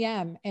 10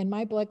 a.m. and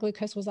my blood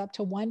glucose was up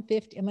to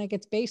 150, and like,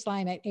 it's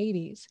baseline at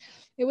 80s.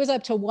 It was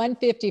up to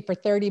 150 for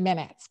 30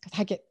 minutes because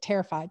I get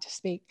terrified to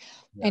speak.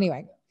 Yeah.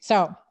 Anyway,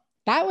 so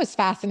that was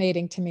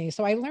fascinating to me.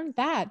 So I learned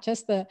that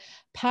just the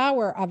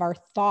power of our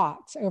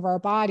thoughts over our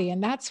body.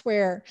 And that's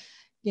where,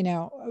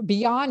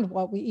 beyond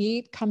what we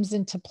eat comes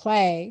into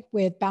play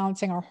with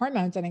balancing our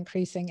hormones and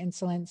increasing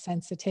insulin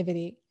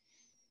sensitivity.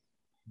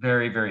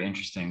 Very, very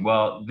interesting.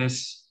 Well,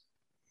 this,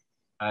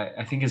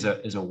 I think is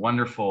a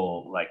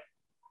wonderful,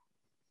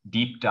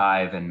 deep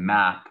dive and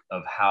map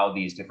of how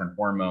these different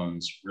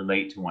hormones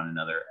relate to one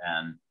another.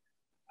 And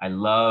I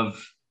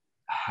love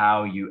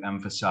how you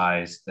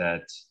emphasize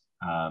that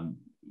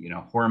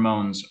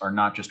hormones are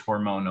not just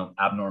hormonal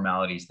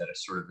abnormalities that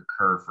sort of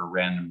occur for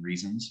random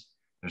reasons.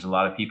 There's a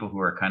lot of people who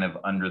are kind of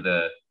under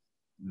the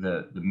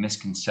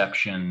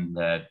misconception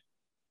that,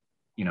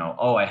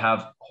 I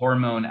have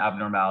hormone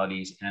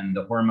abnormalities, and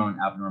the hormone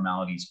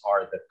abnormalities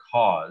are the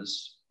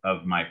cause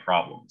of my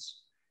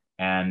problems,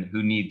 and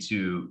who need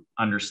to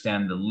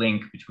understand the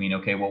link between,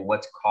 okay, well,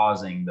 what's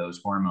causing those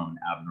hormone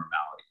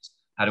abnormalities?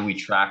 How do we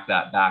track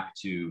that back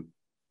to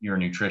your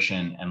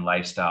nutrition and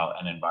lifestyle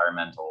and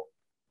environmental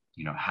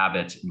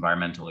habits,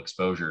 environmental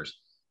exposures?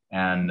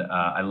 And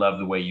I love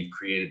the way you've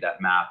created that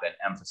map and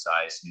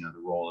emphasized, the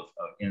role of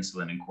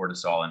insulin and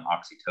cortisol and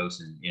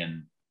oxytocin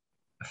in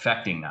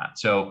affecting that.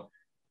 So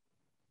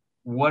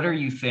what do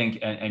you think,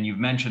 and you've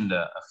mentioned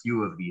a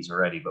few of these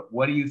already, but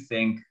what do you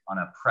think on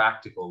a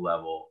practical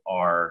level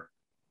are,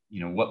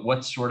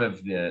 what's sort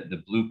of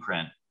the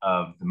blueprint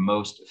of the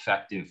most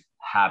effective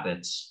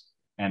habits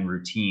and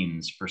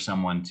routines for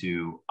someone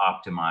to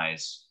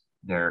optimize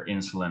their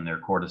insulin, their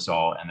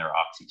cortisol, and their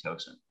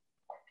oxytocin?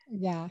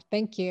 Yeah,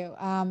 thank you.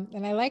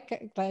 And I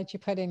like that you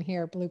put in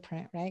here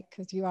blueprint, right?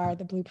 Because you are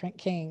the blueprint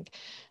king.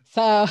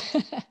 So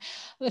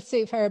let's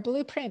see, for a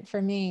blueprint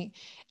for me,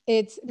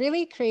 it's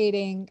really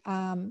creating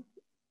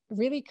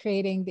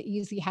the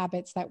easy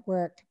habits that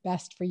work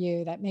best for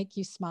you, that make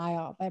you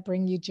smile, that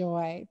bring you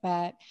joy,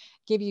 that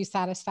give you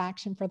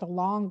satisfaction for the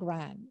long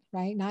run,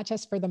 right? Not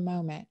just for the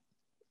moment.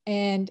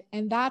 And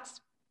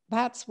that's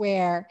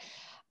where,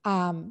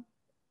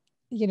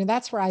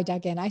 that's where I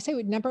dug in. I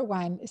say number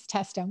one is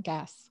test, don't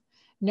guess.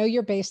 Know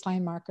your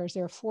baseline markers.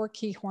 There are 4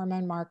 key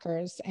hormone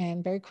markers,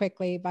 and very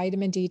quickly,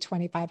 vitamin D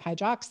 25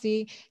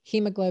 hydroxy,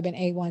 hemoglobin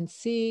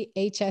A1C,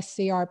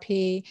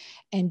 HSCRP,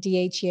 and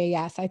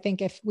DHEAS. I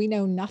think if we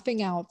know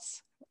nothing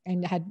else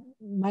and had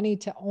money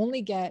to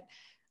only get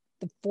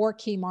the 4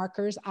 key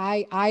markers,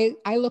 I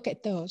look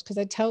at those because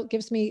it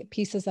gives me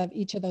pieces of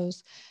each of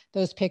those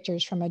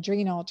pictures, from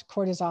adrenal to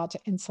cortisol to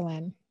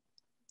insulin.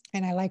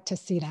 And I like to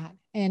see that,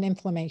 and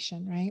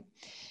inflammation, right?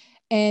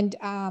 And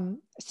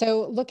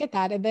so look at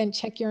that, and then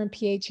check urine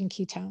pH and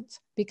ketones,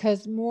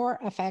 because more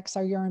affects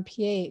our urine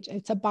pH.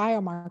 It's a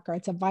biomarker.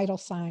 It's a vital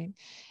sign.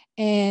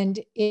 And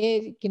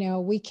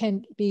we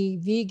can be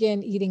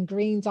vegan, eating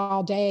greens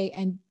all day,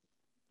 and,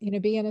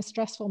 be in a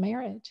stressful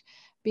marriage,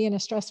 be in a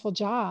stressful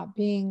job,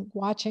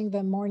 watching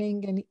the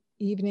morning and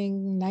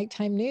evening,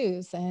 nighttime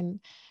news, and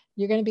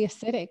you're going to be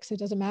acidic. So it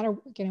doesn't matter,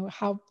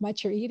 how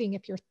much you're eating.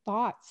 If your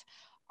thoughts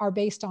are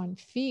based on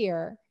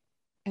fear,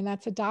 and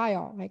that's a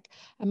dial. Like,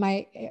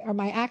 are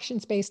my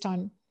actions based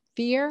on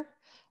fear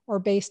or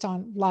based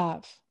on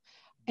love?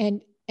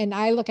 And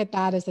I look at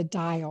that as a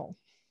dial,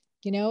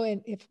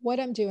 and if what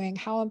I'm doing,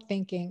 how I'm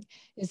thinking,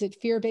 is it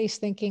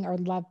fear-based thinking or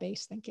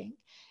love-based thinking?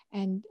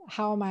 And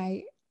how am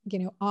I,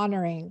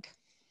 honoring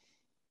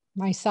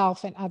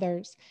myself and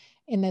others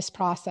in this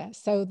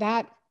process? So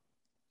that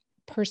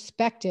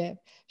perspective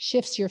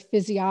shifts your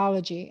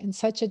physiology in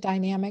such a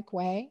dynamic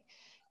way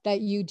that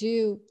you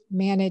do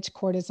manage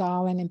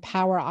cortisol and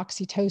empower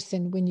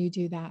oxytocin when you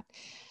do that.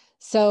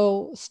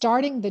 So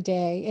starting the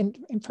day,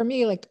 and for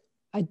me, like,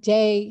 a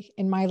day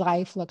in my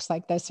life looks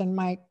like this, and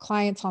my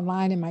clients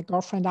online in my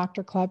Girlfriend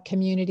Doctor Club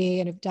community,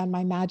 and have done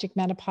my Magic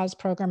Menopause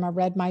program, I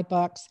read my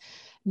books,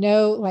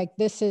 know, like,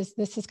 this is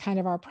kind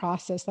of our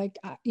process. Like,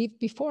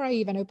 before I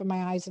even open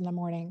my eyes in the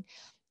morning,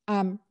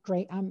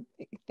 great. I'm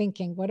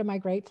thinking, what am I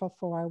grateful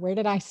for? Where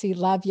did I see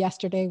love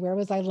yesterday? Where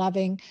was I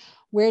loving?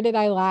 Where did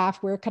I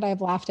laugh? Where could I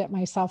have laughed at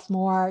myself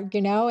more?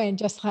 And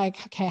just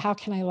like, okay, how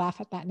can I laugh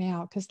at that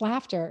now? Because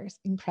laughter is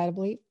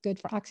incredibly good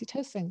for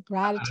oxytocin.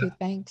 Gratitude,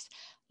 thanks,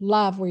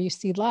 love, where you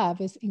see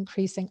love, is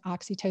increasing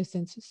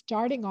oxytocin. So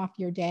starting off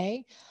your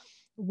day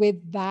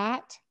with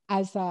that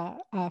as a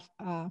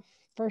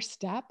first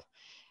step,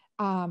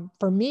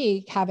 for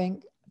me,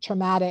 having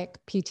traumatic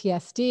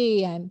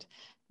PTSD and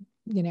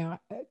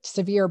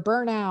severe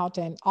burnout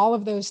and all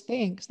of those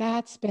things,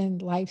 that's been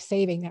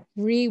life-saving. That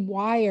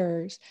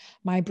rewires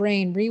my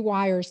brain,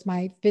 rewires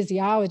my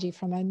physiology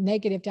from a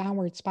negative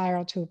downward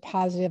spiral to a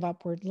positive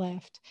upward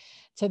lift.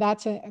 So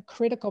that's a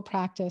critical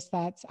practice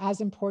that's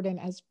as important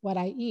as what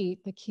I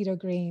eat, the keto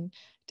green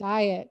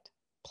diet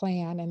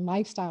plan and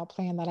lifestyle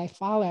plan that I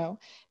follow.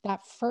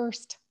 That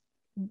first,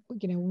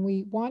 when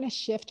we want to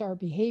shift our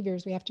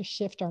behaviors, we have to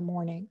shift our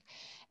morning.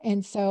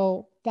 And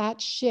so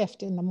that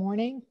shift in the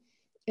morning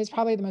is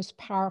probably the most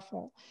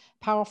powerful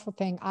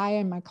thing I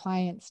and my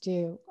clients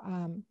do.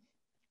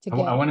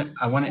 I want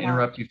to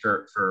interrupt you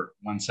for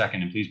 1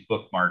 second, and please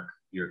bookmark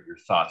your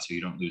thoughts so you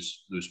don't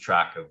lose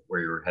track of where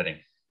you're heading.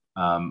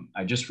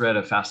 I just read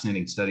a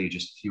fascinating study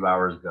just a few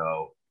hours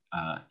ago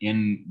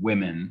in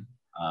women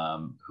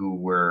who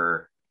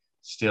were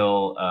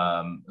still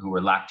who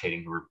were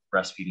lactating, who were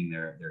breastfeeding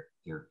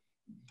their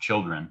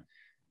children,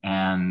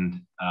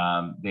 and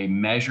they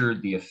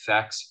measured the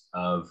effects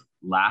of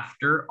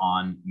laughter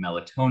on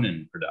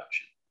melatonin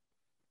production,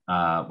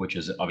 which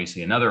is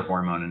obviously another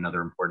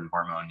important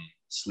hormone in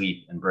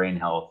sleep and brain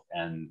health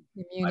and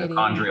immunity,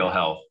 mitochondrial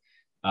health,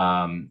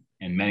 and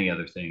many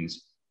other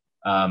things.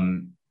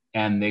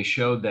 And they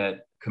showed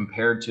that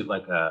compared to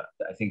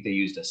I think they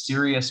used a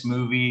serious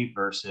movie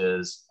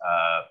versus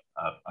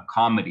a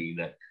comedy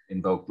that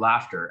invoked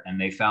laughter, and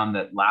they found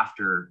that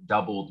laughter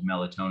doubled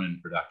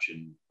melatonin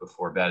production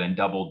before bed and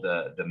doubled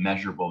the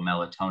measurable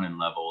melatonin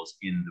levels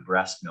in the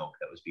breast milk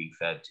that was being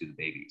fed to the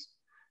babies.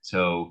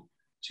 So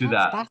to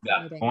that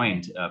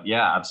point,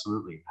 yeah,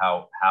 absolutely,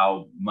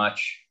 how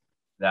much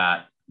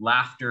that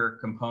laughter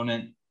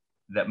component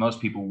that most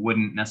people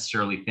wouldn't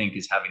necessarily think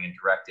is having a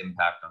direct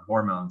impact on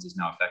hormones is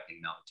now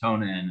affecting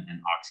melatonin and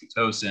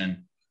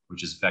oxytocin,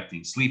 which is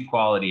affecting sleep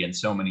quality and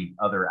so many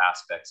other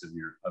aspects of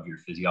your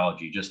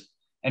physiology. Just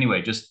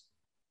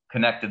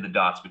connected the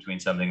dots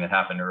between something that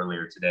happened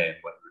earlier today and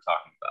what we were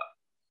talking about.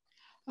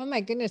 Oh my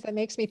goodness, that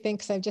makes me think,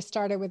 because I've just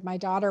started with my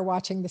daughter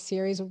watching the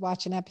series. We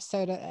watch an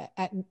episode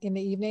in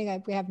the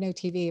evening. We have no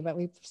TV, but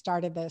we've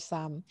started this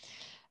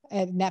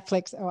at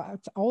Netflix. Oh,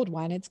 it's an old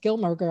one. It's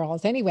Gilmore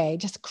Girls. Anyway,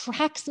 just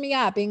cracks me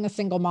up being a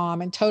single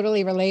mom and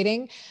totally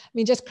relating. I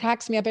mean, just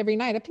cracks me up every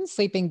night. I've been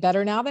sleeping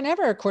better now than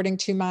ever, according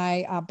to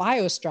my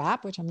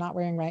BioStrap, which I'm not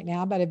wearing right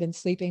now, but I've been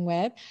sleeping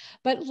with.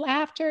 But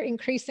laughter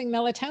increasing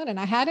melatonin.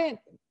 I hadn't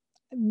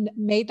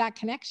made that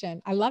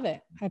connection. I love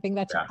it. I think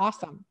that's Yeah.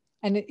 awesome.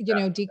 And,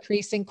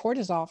 decreasing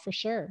cortisol for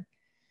sure.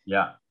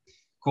 Yeah.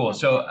 Cool. Yeah.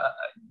 So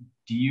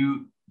do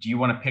you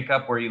want to pick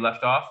up where you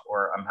left off,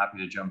 or I'm happy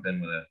to jump in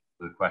with a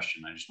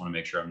question? I just want to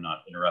make sure I'm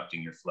not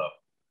interrupting your flow.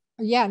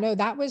 Yeah, no,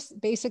 that was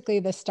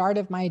basically the start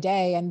of my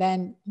day. And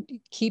then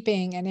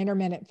keeping an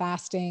intermittent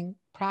fasting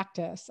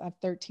practice of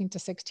 13 to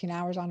 16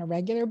 hours on a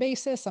regular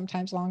basis,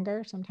 sometimes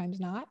longer, sometimes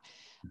not,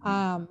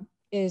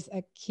 is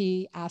a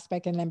key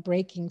aspect. And then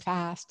breaking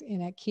fast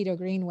in a keto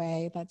green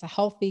way, that's a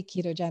healthy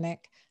ketogenic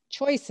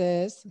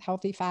choices,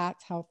 healthy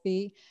fats,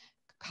 healthy,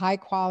 high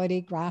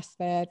quality,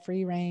 grass-fed,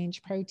 free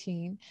range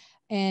protein,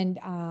 and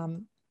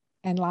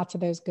lots of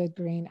those good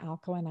green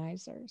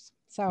alkalinizers.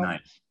 So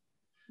Nice.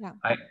 yeah.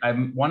 I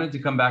wanted to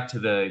come back to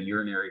the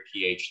urinary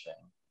pH thing,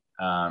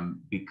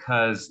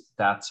 because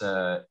it's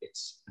a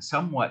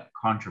somewhat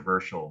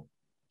controversial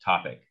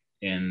topic,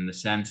 in the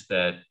sense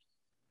that,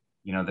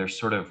 there's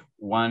sort of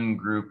one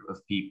group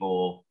of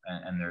people,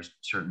 and there's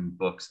certain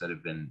books that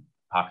have been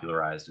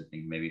popularized, I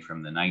think maybe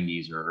from the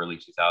 90s or early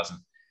 2000s,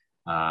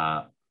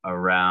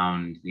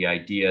 around the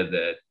idea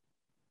that,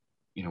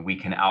 we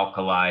can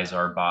alkalize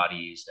our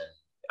bodies and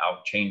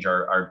change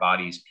our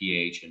body's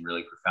pH in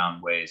really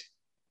profound ways.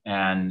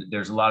 And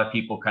there's a lot of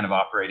people kind of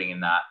operating in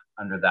that,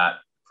 under that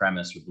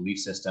premise or belief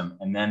system.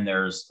 And then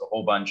there's a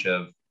whole bunch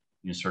of,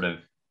 sort of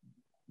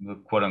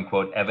quote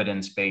unquote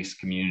evidence-based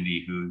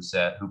community who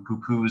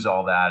poo-poos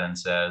all that and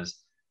says,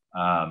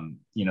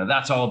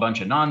 that's all a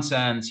bunch of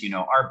nonsense.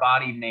 Our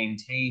body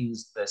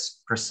maintains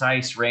this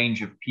precise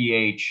range of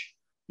pH,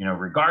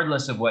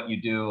 regardless of what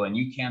you do, and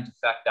you can't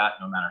affect that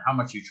no matter how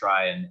much you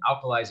try, and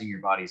alkalizing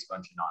your body is a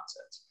bunch of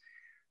nonsense.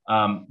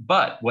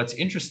 But what's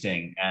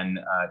interesting, and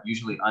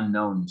usually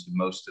unknown to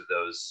most of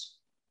those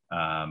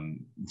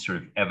sort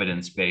of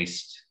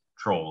evidence-based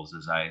trolls,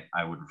 as I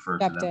would refer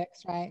to them.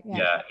 Skeptics, right?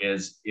 Yeah,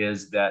 is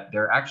that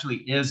there actually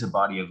is a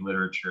body of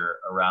literature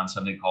around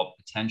something called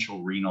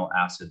potential renal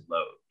acid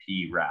load,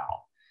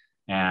 PRAL.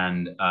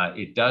 And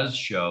it does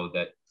show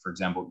that, for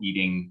example,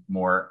 eating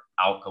more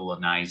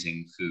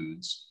alkalinizing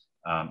foods,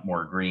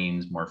 more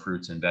greens, more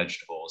fruits and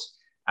vegetables,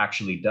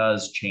 actually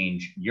does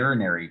change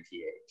urinary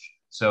pH.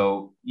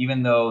 So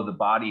even though the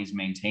body is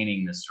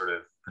maintaining this sort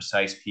of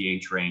precise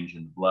pH range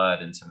in the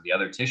blood and some of the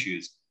other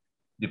tissues,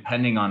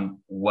 depending on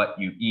what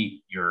you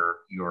eat, you're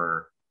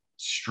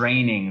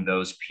straining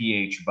those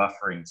pH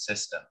buffering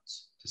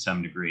systems to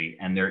some degree.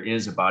 And there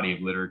is a body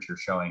of literature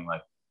showing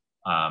like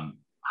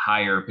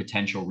higher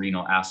potential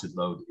renal acid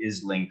load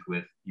is linked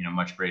with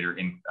much greater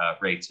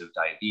rates of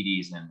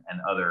diabetes and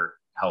other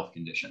health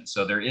conditions.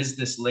 So there is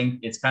this link.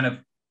 It's kind of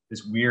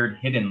this weird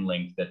hidden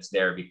link that's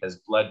there, because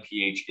blood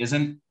pH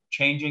isn't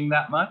changing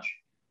that much,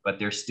 but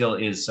there still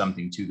is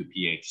something to the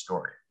pH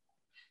story.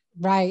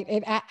 Right.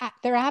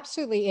 There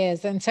absolutely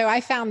is. And so I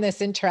found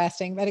this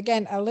interesting. But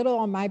again, a little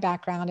on my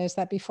background is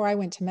that before I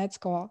went to med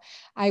school,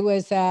 I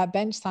was a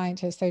bench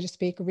scientist, so to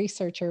speak, a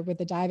researcher with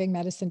the diving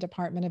medicine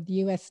department of the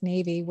US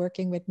Navy,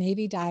 working with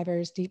Navy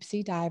divers, deep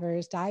sea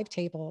divers, dive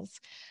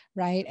tables,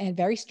 right? And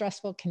very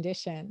stressful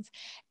conditions.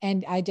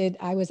 And I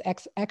was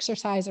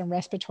exercise and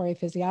respiratory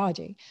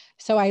physiology.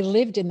 So I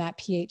lived in that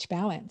pH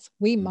balance.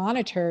 We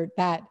monitored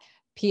that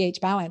pH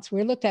balance.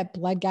 We looked at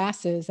blood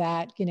gases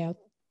at,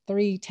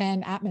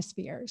 310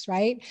 atmospheres,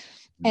 right?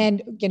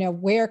 And,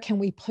 where can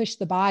we push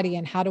the body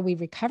and how do we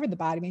recover the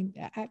body?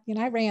 I mean,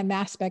 I ran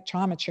mass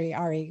spectrometry,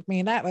 Ari. I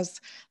mean,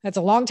 that's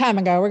a long time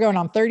ago. We're going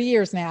on 30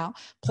 years now.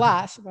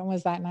 Plus, when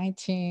was that?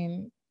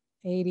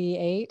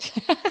 1988?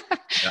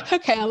 Yeah.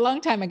 Okay, a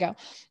long time ago.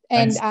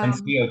 And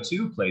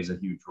CO2 plays a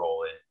huge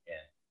role in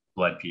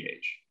blood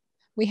pH.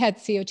 We had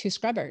CO2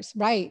 scrubbers,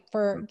 right?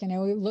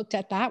 We looked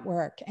at that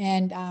work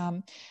and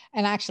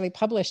actually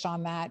published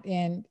on that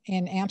in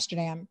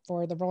Amsterdam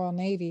for the Royal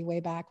Navy way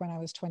back when I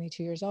was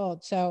 22 years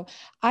old. So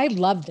I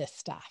love this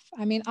stuff.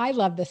 I mean, I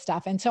love this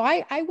stuff. And so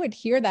I would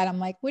hear that. I'm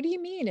like, what do you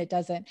mean it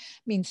doesn't?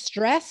 I mean,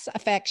 stress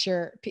affects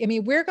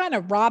we're going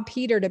to rob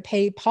Peter to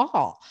pay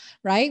Paul,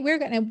 right?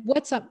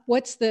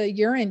 What's the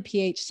urine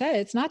pH said?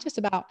 It's not just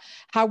about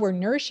how we're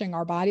nourishing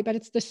our body, but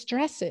it's the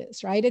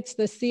stresses, right? It's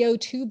the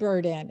CO2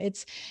 burden.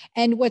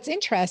 And what's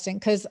interesting,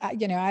 because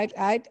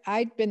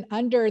I'd been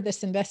under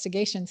this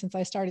investigation since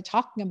I started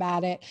talking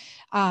about it,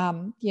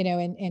 in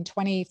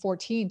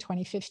 2014,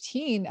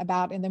 2015,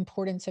 about the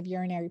importance of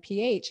urinary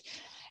pH.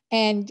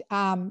 And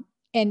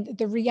And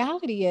the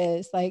reality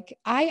is, like,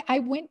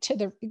 I went to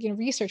the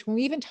research. When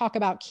we even talk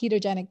about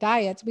ketogenic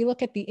diets, we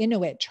look at the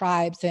Inuit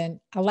tribes in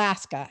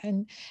Alaska,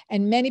 and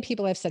many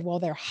people have said, well,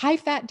 they're high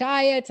fat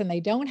diets and they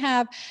don't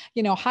have,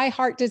 high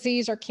heart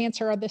disease or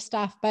cancer or this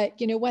stuff. But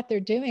you know what they're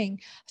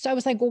doing? So I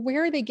was like, well,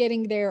 where are they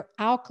getting their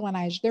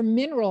alkalinized, their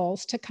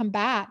minerals to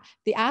combat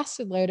the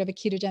acid load of a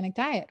ketogenic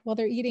diet? Well,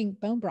 they're eating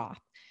bone broth.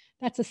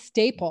 That's a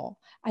staple,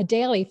 a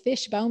daily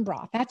fish bone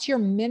broth. That's your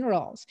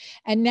minerals.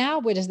 And now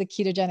what is the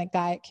ketogenic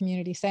diet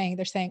community saying?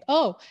 They're saying,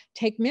 oh,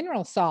 take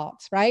mineral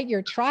salts, right?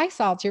 Your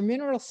tri-salts, your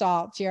mineral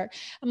salts,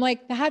 I'm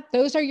like,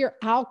 those are your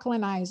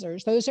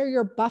alkalinizers. Those are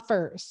your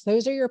buffers.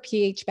 Those are your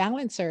pH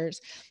balancers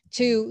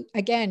to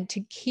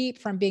keep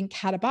from being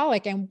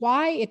catabolic. And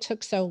why it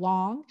took so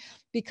long,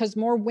 because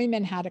more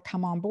women had to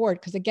come on board.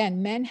 Because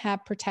again, men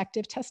have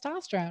protective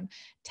testosterone,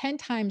 10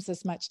 times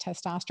as much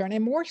testosterone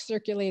and more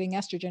circulating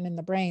estrogen in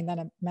the brain than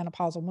a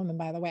menopausal woman,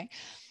 by the way.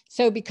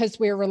 So because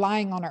we're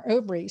relying on our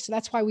ovaries. So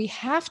that's why we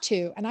have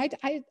to. And I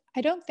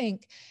don't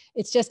think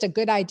it's just a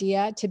good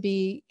idea to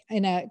be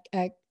in a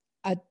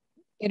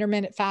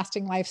intermittent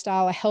fasting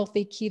lifestyle, a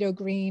healthy keto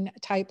green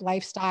type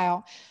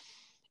lifestyle.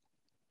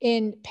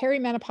 In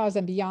perimenopause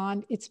and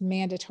beyond, it's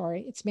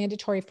mandatory. It's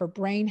mandatory for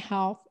brain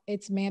health.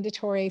 It's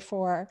mandatory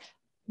for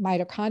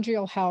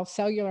mitochondrial health,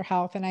 cellular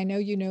health. And I know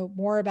you know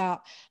more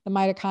about the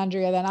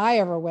mitochondria than I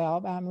ever will.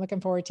 But I'm looking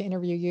forward to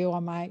interview you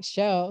on my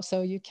show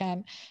so you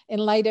can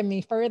enlighten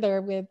me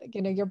further with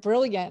your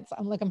brilliance.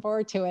 I'm looking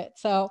forward to it.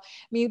 So,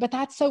 but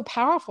that's so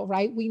powerful,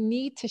 right? We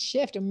need to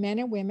shift. Men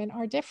and women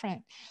are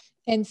different.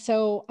 And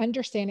so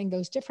understanding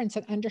those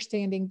differences and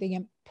understanding the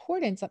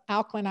importance of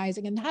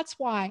alkalinizing. And that's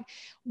why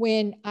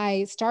when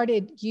I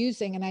started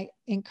using, and I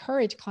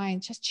encourage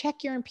clients, just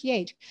check urine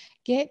pH,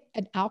 get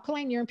an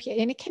alkaline urine pH,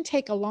 and it can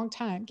take a long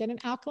time, get an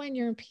alkaline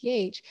urine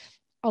pH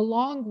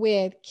along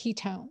with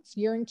ketones,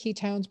 urine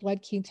ketones,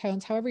 blood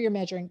ketones, however you're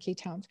measuring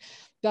ketones.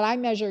 But I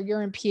measure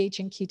urine pH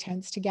and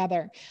ketones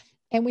together.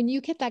 And when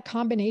you get that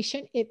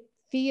combination, it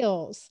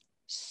feels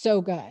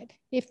so good.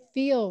 It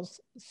feels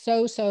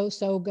so, so,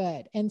 so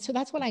good. And so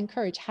that's what I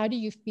encourage. How do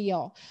you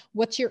feel?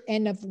 What's your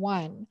N of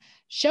 1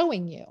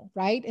 showing you,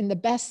 right? And the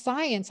best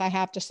science I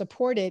have to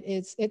support it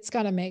is it's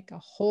going to make a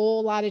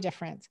whole lot of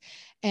difference.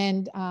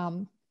 And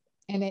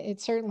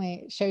it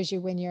certainly shows you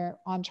when you're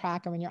on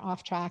track and when you're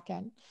off track,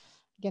 and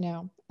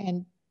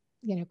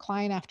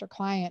client after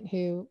client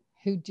who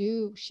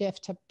do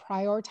shift to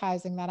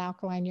prioritizing that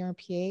alkaline urine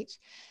pH,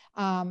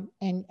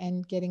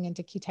 and getting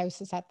into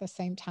ketosis at the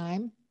same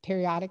time,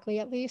 periodically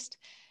at least,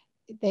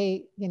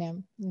 they,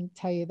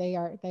 tell you they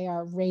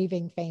are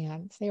raving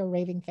fans. They are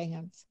raving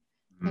fans.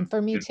 Mm-hmm. And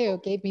for me too,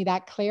 it gave me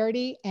that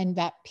clarity and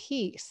that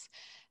peace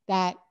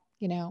that,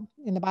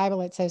 in the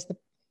Bible, it says the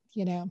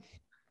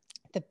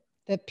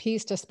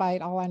peace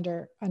despite all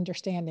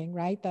understanding,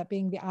 right? That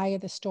being the eye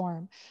of the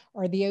storm,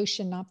 or the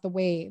ocean, not the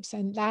waves.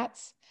 And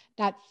that's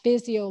that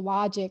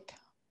physiologic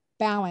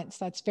balance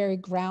that's very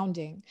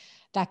grounding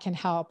that can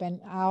help. And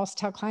I also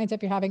tell clients,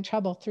 if you're having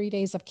trouble, 3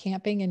 days of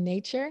camping in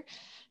nature,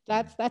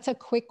 that's a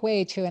quick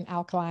way to an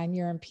alkaline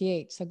urine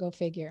pH. So go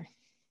figure.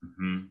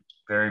 Mm-hmm.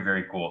 Very,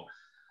 very cool.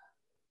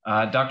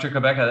 Dr.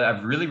 Cabeca,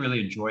 I've really,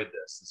 really enjoyed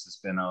this. This has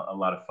been a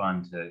lot of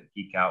fun to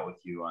geek out with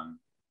you on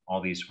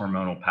all these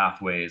hormonal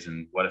pathways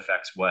and what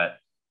affects what.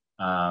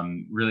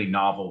 Really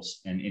novel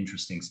and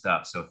interesting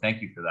stuff. So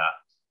thank you for that.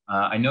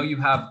 I know you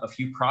have a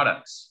few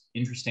products,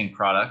 interesting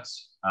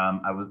products.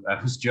 I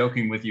was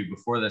joking with you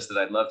before this that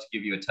I'd love to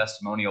give you a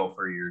testimonial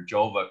for your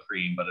Julva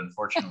cream, but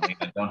unfortunately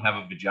I don't have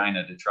a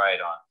vagina to try it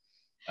on.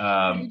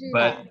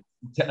 But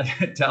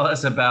tell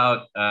us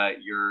about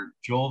your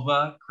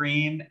Julva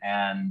cream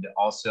and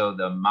also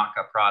the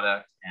maca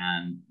product.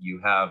 And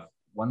you have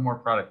one more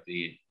product,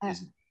 the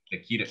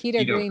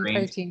keto green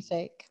protein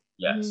shake.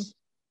 Yes.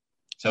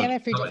 Mm-hmm. So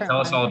tell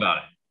us all about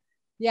it.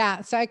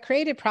 Yeah. So I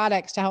created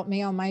products to help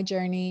me on my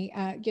journey.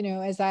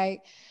 As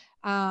I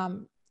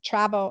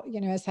travel,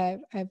 as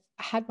I've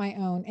had my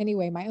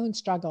own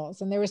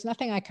struggles, and there was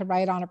nothing I could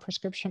write on a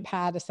prescription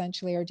pad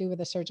essentially, or do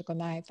with a surgical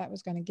knife that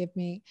was going to give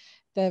me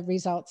the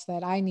results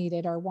that I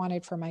needed or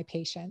wanted for my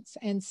patients.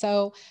 And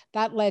so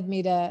that led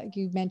me to,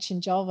 you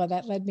mentioned Julva,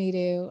 that led me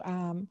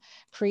to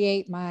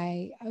create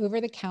my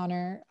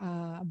over-the-counter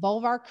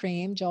Vulvar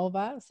cream,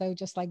 Julva. So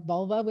just like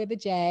vulva with a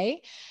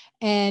J,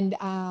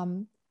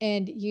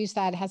 and use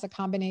that. It has a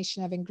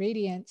combination of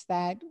ingredients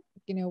that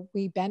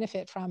we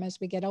benefit from as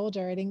we get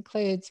older. It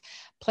includes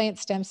plant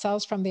stem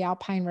cells from the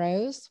alpine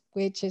rose,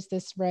 which is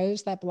this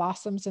rose that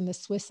blossoms in the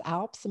Swiss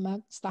Alps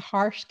amongst the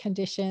harsh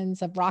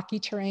conditions of rocky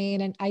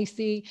terrain and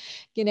icy,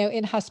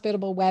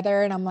 inhospitable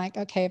weather. And I'm like,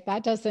 okay, if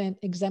that doesn't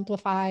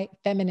exemplify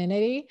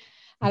femininity,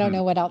 I don't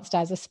know what else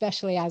does,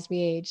 especially as we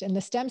age. And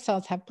the stem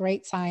cells have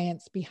great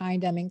science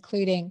behind them,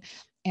 including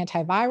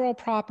antiviral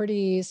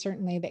properties,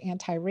 certainly the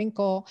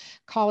anti-wrinkle,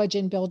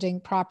 collagen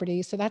building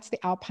properties. So that's the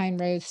alpine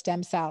rose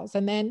stem cells.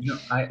 And then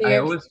I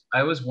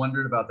always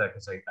wondered about that,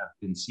 because I've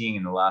been seeing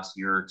in the last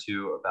year or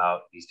two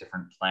about these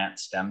different plant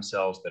stem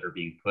cells that are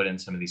being put in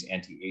some of these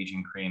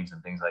anti-aging creams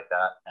and things like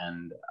that.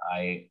 And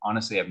I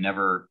honestly have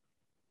never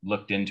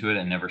looked into it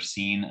and never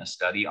seen a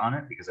study on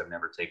it because I've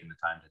never taken the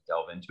time to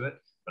delve into it.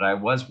 But I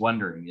was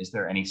wondering, is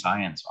there any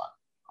science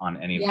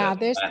on any of Yeah, the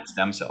there's plant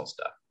stem cell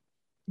stuff?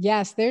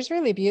 Yes, there's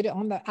really beautiful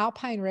on the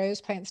alpine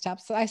rose plant stem.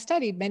 So I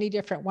studied many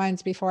different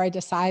ones before I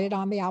decided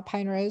on the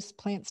alpine rose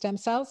plant stem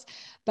cells.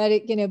 But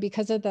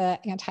because of the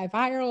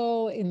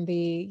antiviral in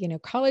the,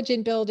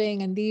 collagen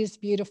building and these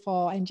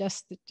beautiful and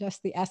just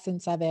the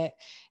essence of it,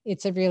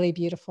 it's a really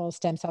beautiful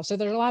stem cell. So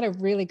there's a lot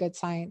of really good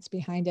science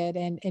behind it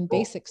and Cool.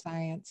 basic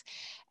science.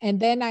 And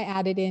then I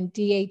added in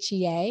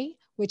DHEA,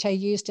 which I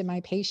used in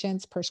my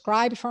patients,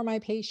 prescribed for my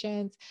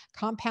patients,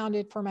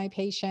 compounded for my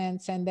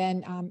patients, and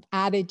then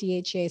added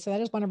DHEA. So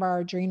that is one of our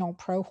adrenal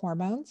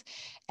prohormones,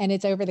 and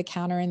it's over the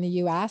counter in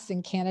the US.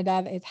 In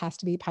Canada, it has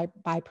to be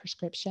by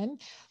prescription.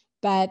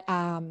 But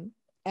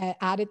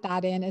added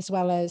that in, as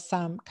well as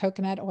some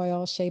coconut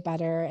oil, shea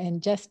butter,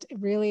 and just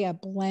really a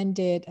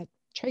blended,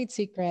 trade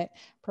secret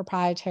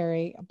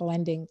proprietary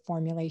blending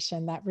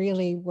formulation that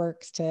really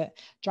works to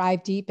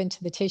drive deep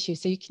into the tissue.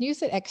 So you can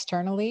use it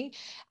externally,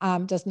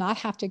 does not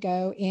have to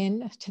go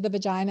into the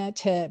vagina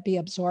to be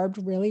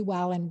absorbed really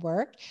well and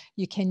work.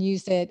 You can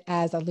use it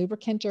as a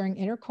lubricant during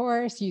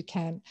intercourse. You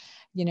can,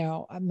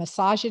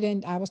 massage it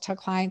in. I always tell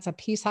clients a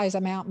pea-sized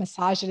amount,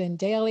 massage it in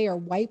daily or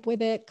wipe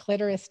with it,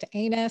 clitoris to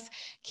anus,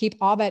 keep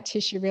all that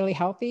tissue really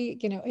healthy.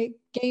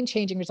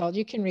 Game-changing results.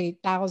 You can read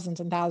thousands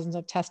and thousands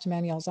of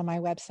testimonials on my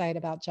website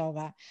about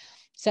Jelva.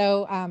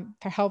 So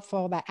for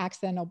helpful that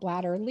accidental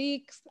bladder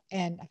leaks,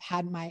 and I've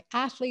had my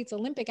athletes,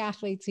 Olympic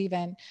athletes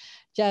even,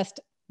 just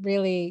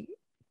really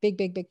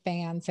big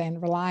fans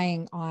and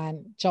relying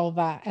on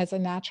Jelva as a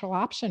natural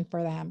option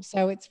for them.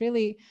 So it's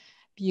really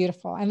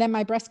beautiful. And then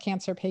my breast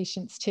cancer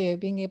patients too,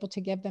 being able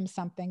to give them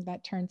something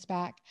that turns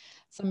back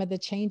some of the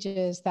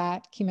changes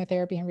that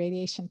chemotherapy and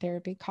radiation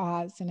therapy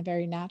cause in a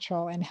very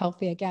natural and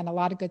healthy, again, a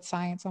lot of good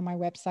science on my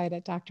website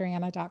at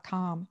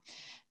dranna.com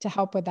to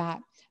help with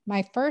that.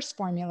 My first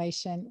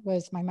formulation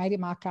was my Mighty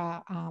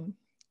Maca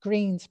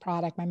greens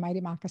product, my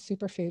Mighty Maca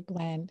superfood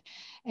blend.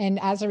 And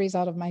as a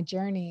result of my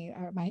journey,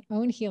 or my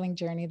own healing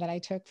journey that I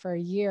took for a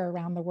year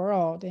around the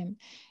world, and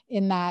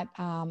in that,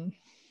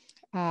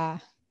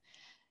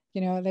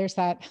 there's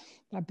that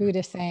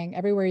Buddhist saying,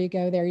 everywhere you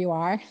go, there you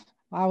are.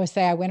 I always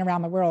say I went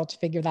around the world to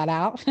figure that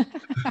out.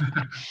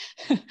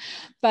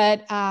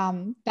 But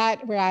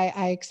that where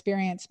I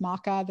experienced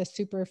maca, the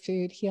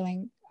superfood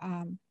healing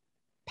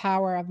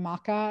power of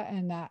maca,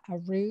 and a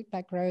root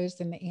that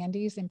grows in the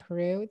Andes in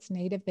Peru. It's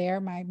native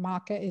there. My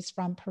maca is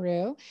from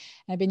Peru.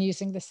 I've been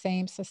using the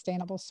same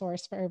sustainable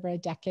source for over a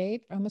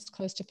decade, almost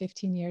close to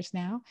 15 years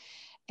now.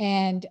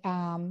 And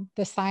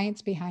the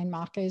science behind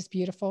maca is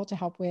beautiful to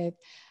help with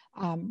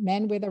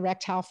men with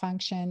erectile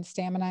function,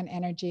 stamina and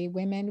energy,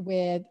 women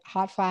with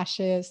hot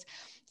flashes,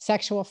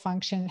 sexual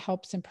function,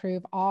 helps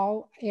improve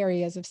all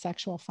areas of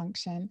sexual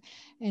function.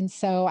 And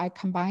so I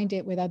combined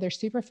it with other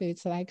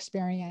superfoods that I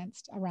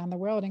experienced around the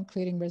world,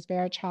 including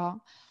resveratrol,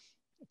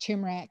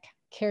 turmeric,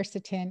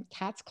 quercetin,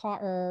 cat's claw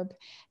herb.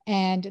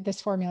 And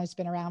this formula has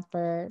been around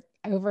for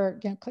over,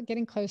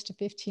 getting close to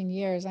 15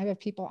 years. I have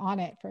people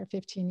on it for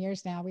 15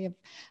 years now. We have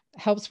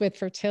helps with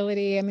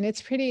fertility. I mean,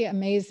 it's pretty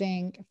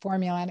amazing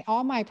formula. And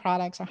all my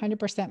products are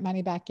 100%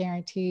 money back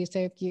guarantee. So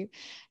if you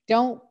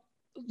don't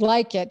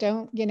like it,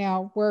 don't,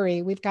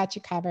 worry, we've got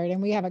you covered,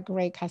 and we have a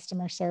great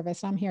customer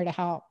service. I'm here to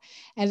help.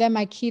 And then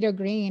my keto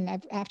green,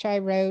 after I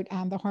wrote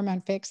the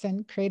hormone fix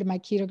and created my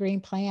keto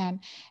green plan,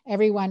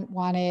 everyone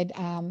wanted,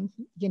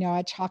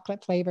 a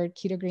chocolate flavored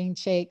keto green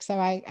shake. So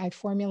I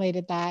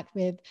formulated that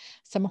with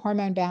some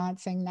hormone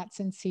balancing nuts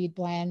and seed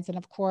blends. And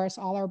of course,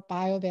 all our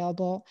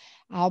bioavailable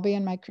algae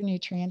and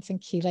micronutrients and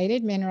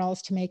chelated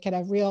minerals to make it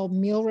a real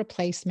meal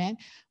replacement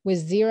with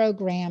 0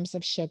 grams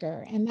of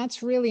sugar. And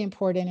that's really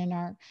important in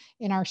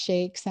our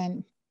shakes.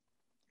 And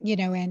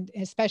and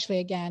especially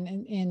again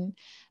in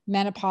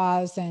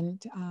menopause and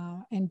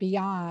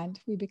beyond,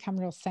 we become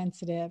real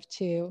sensitive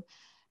to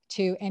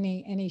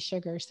any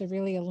sugar. So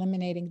really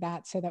eliminating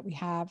that so that we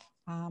have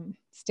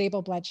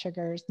stable blood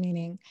sugars,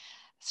 meaning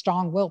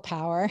strong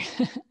willpower,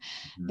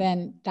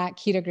 then that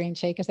keto green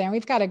shake is there. And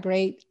we've got a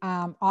great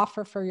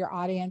offer for your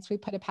audience. We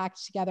put a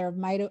package together of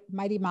Mighty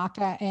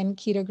Maca and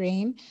keto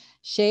green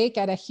shake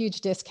at a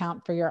huge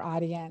discount for your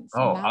audience.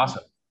 Oh,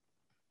 awesome.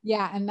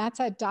 Yeah. And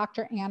that's at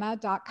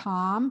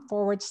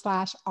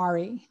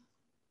dranna.com/Ari.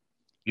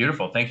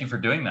 Beautiful. Thank you for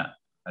doing that.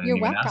 I didn't You're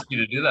even welcome. ask you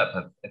to do that,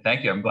 but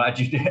thank you. I'm glad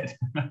you did.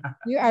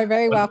 You are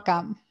very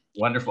welcome.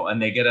 Wonderful.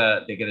 And they get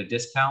a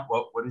discount.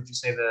 What did you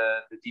say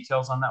the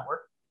details on that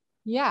were?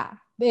 Yeah,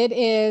 it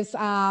is.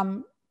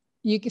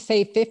 You can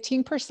save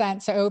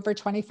 15%, so over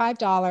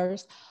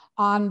 $25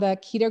 on the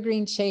keto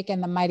green shake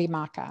and the Mighty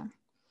Maca.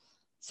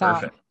 So,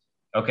 perfect.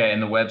 Okay.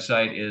 And the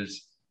website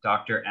is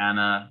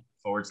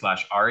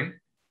dranna/Ari.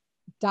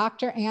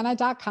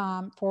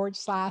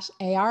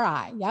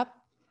 dranna.com/ARI. Yep.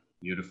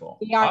 Beautiful.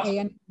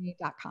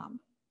 ERANA.com.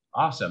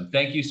 Awesome.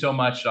 Thank you so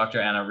much,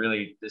 Dr. Anna.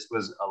 Really, this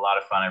was a lot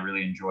of fun. I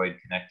really enjoyed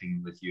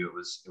connecting with you. It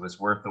was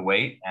worth the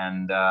wait.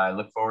 And I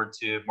look forward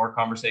to more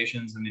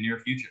conversations in the near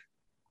future.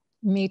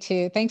 Me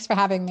too. Thanks for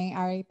having me,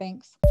 Ari.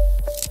 Thanks.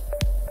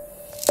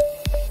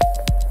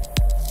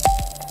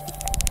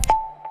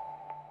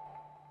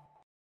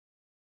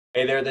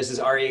 Hey there, this is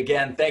Ari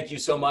again. Thank you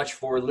so much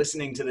for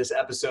listening to this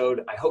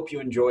episode. I hope you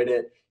enjoyed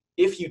it.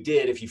 If you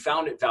did, if you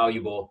found it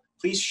valuable,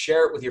 please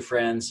share it with your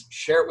friends,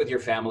 share it with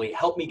your family,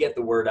 help me get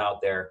the word out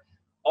there.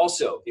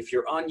 Also, if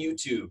you're on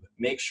YouTube,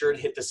 make sure to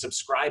hit the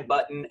subscribe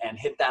button and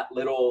hit that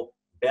little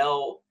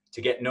bell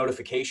to get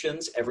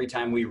notifications every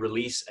time we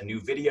release a new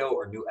video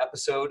or new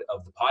episode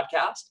of the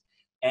podcast.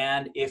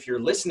 And if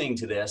you're listening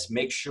to this,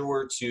 make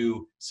sure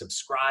to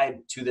subscribe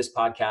to this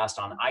podcast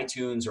on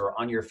iTunes or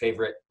on your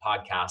favorite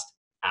podcast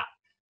app.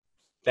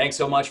 Thanks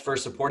so much for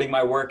supporting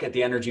my work at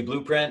the Energy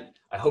Blueprint.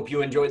 I hope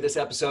you enjoyed this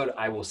episode.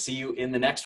 I will see you in the next one.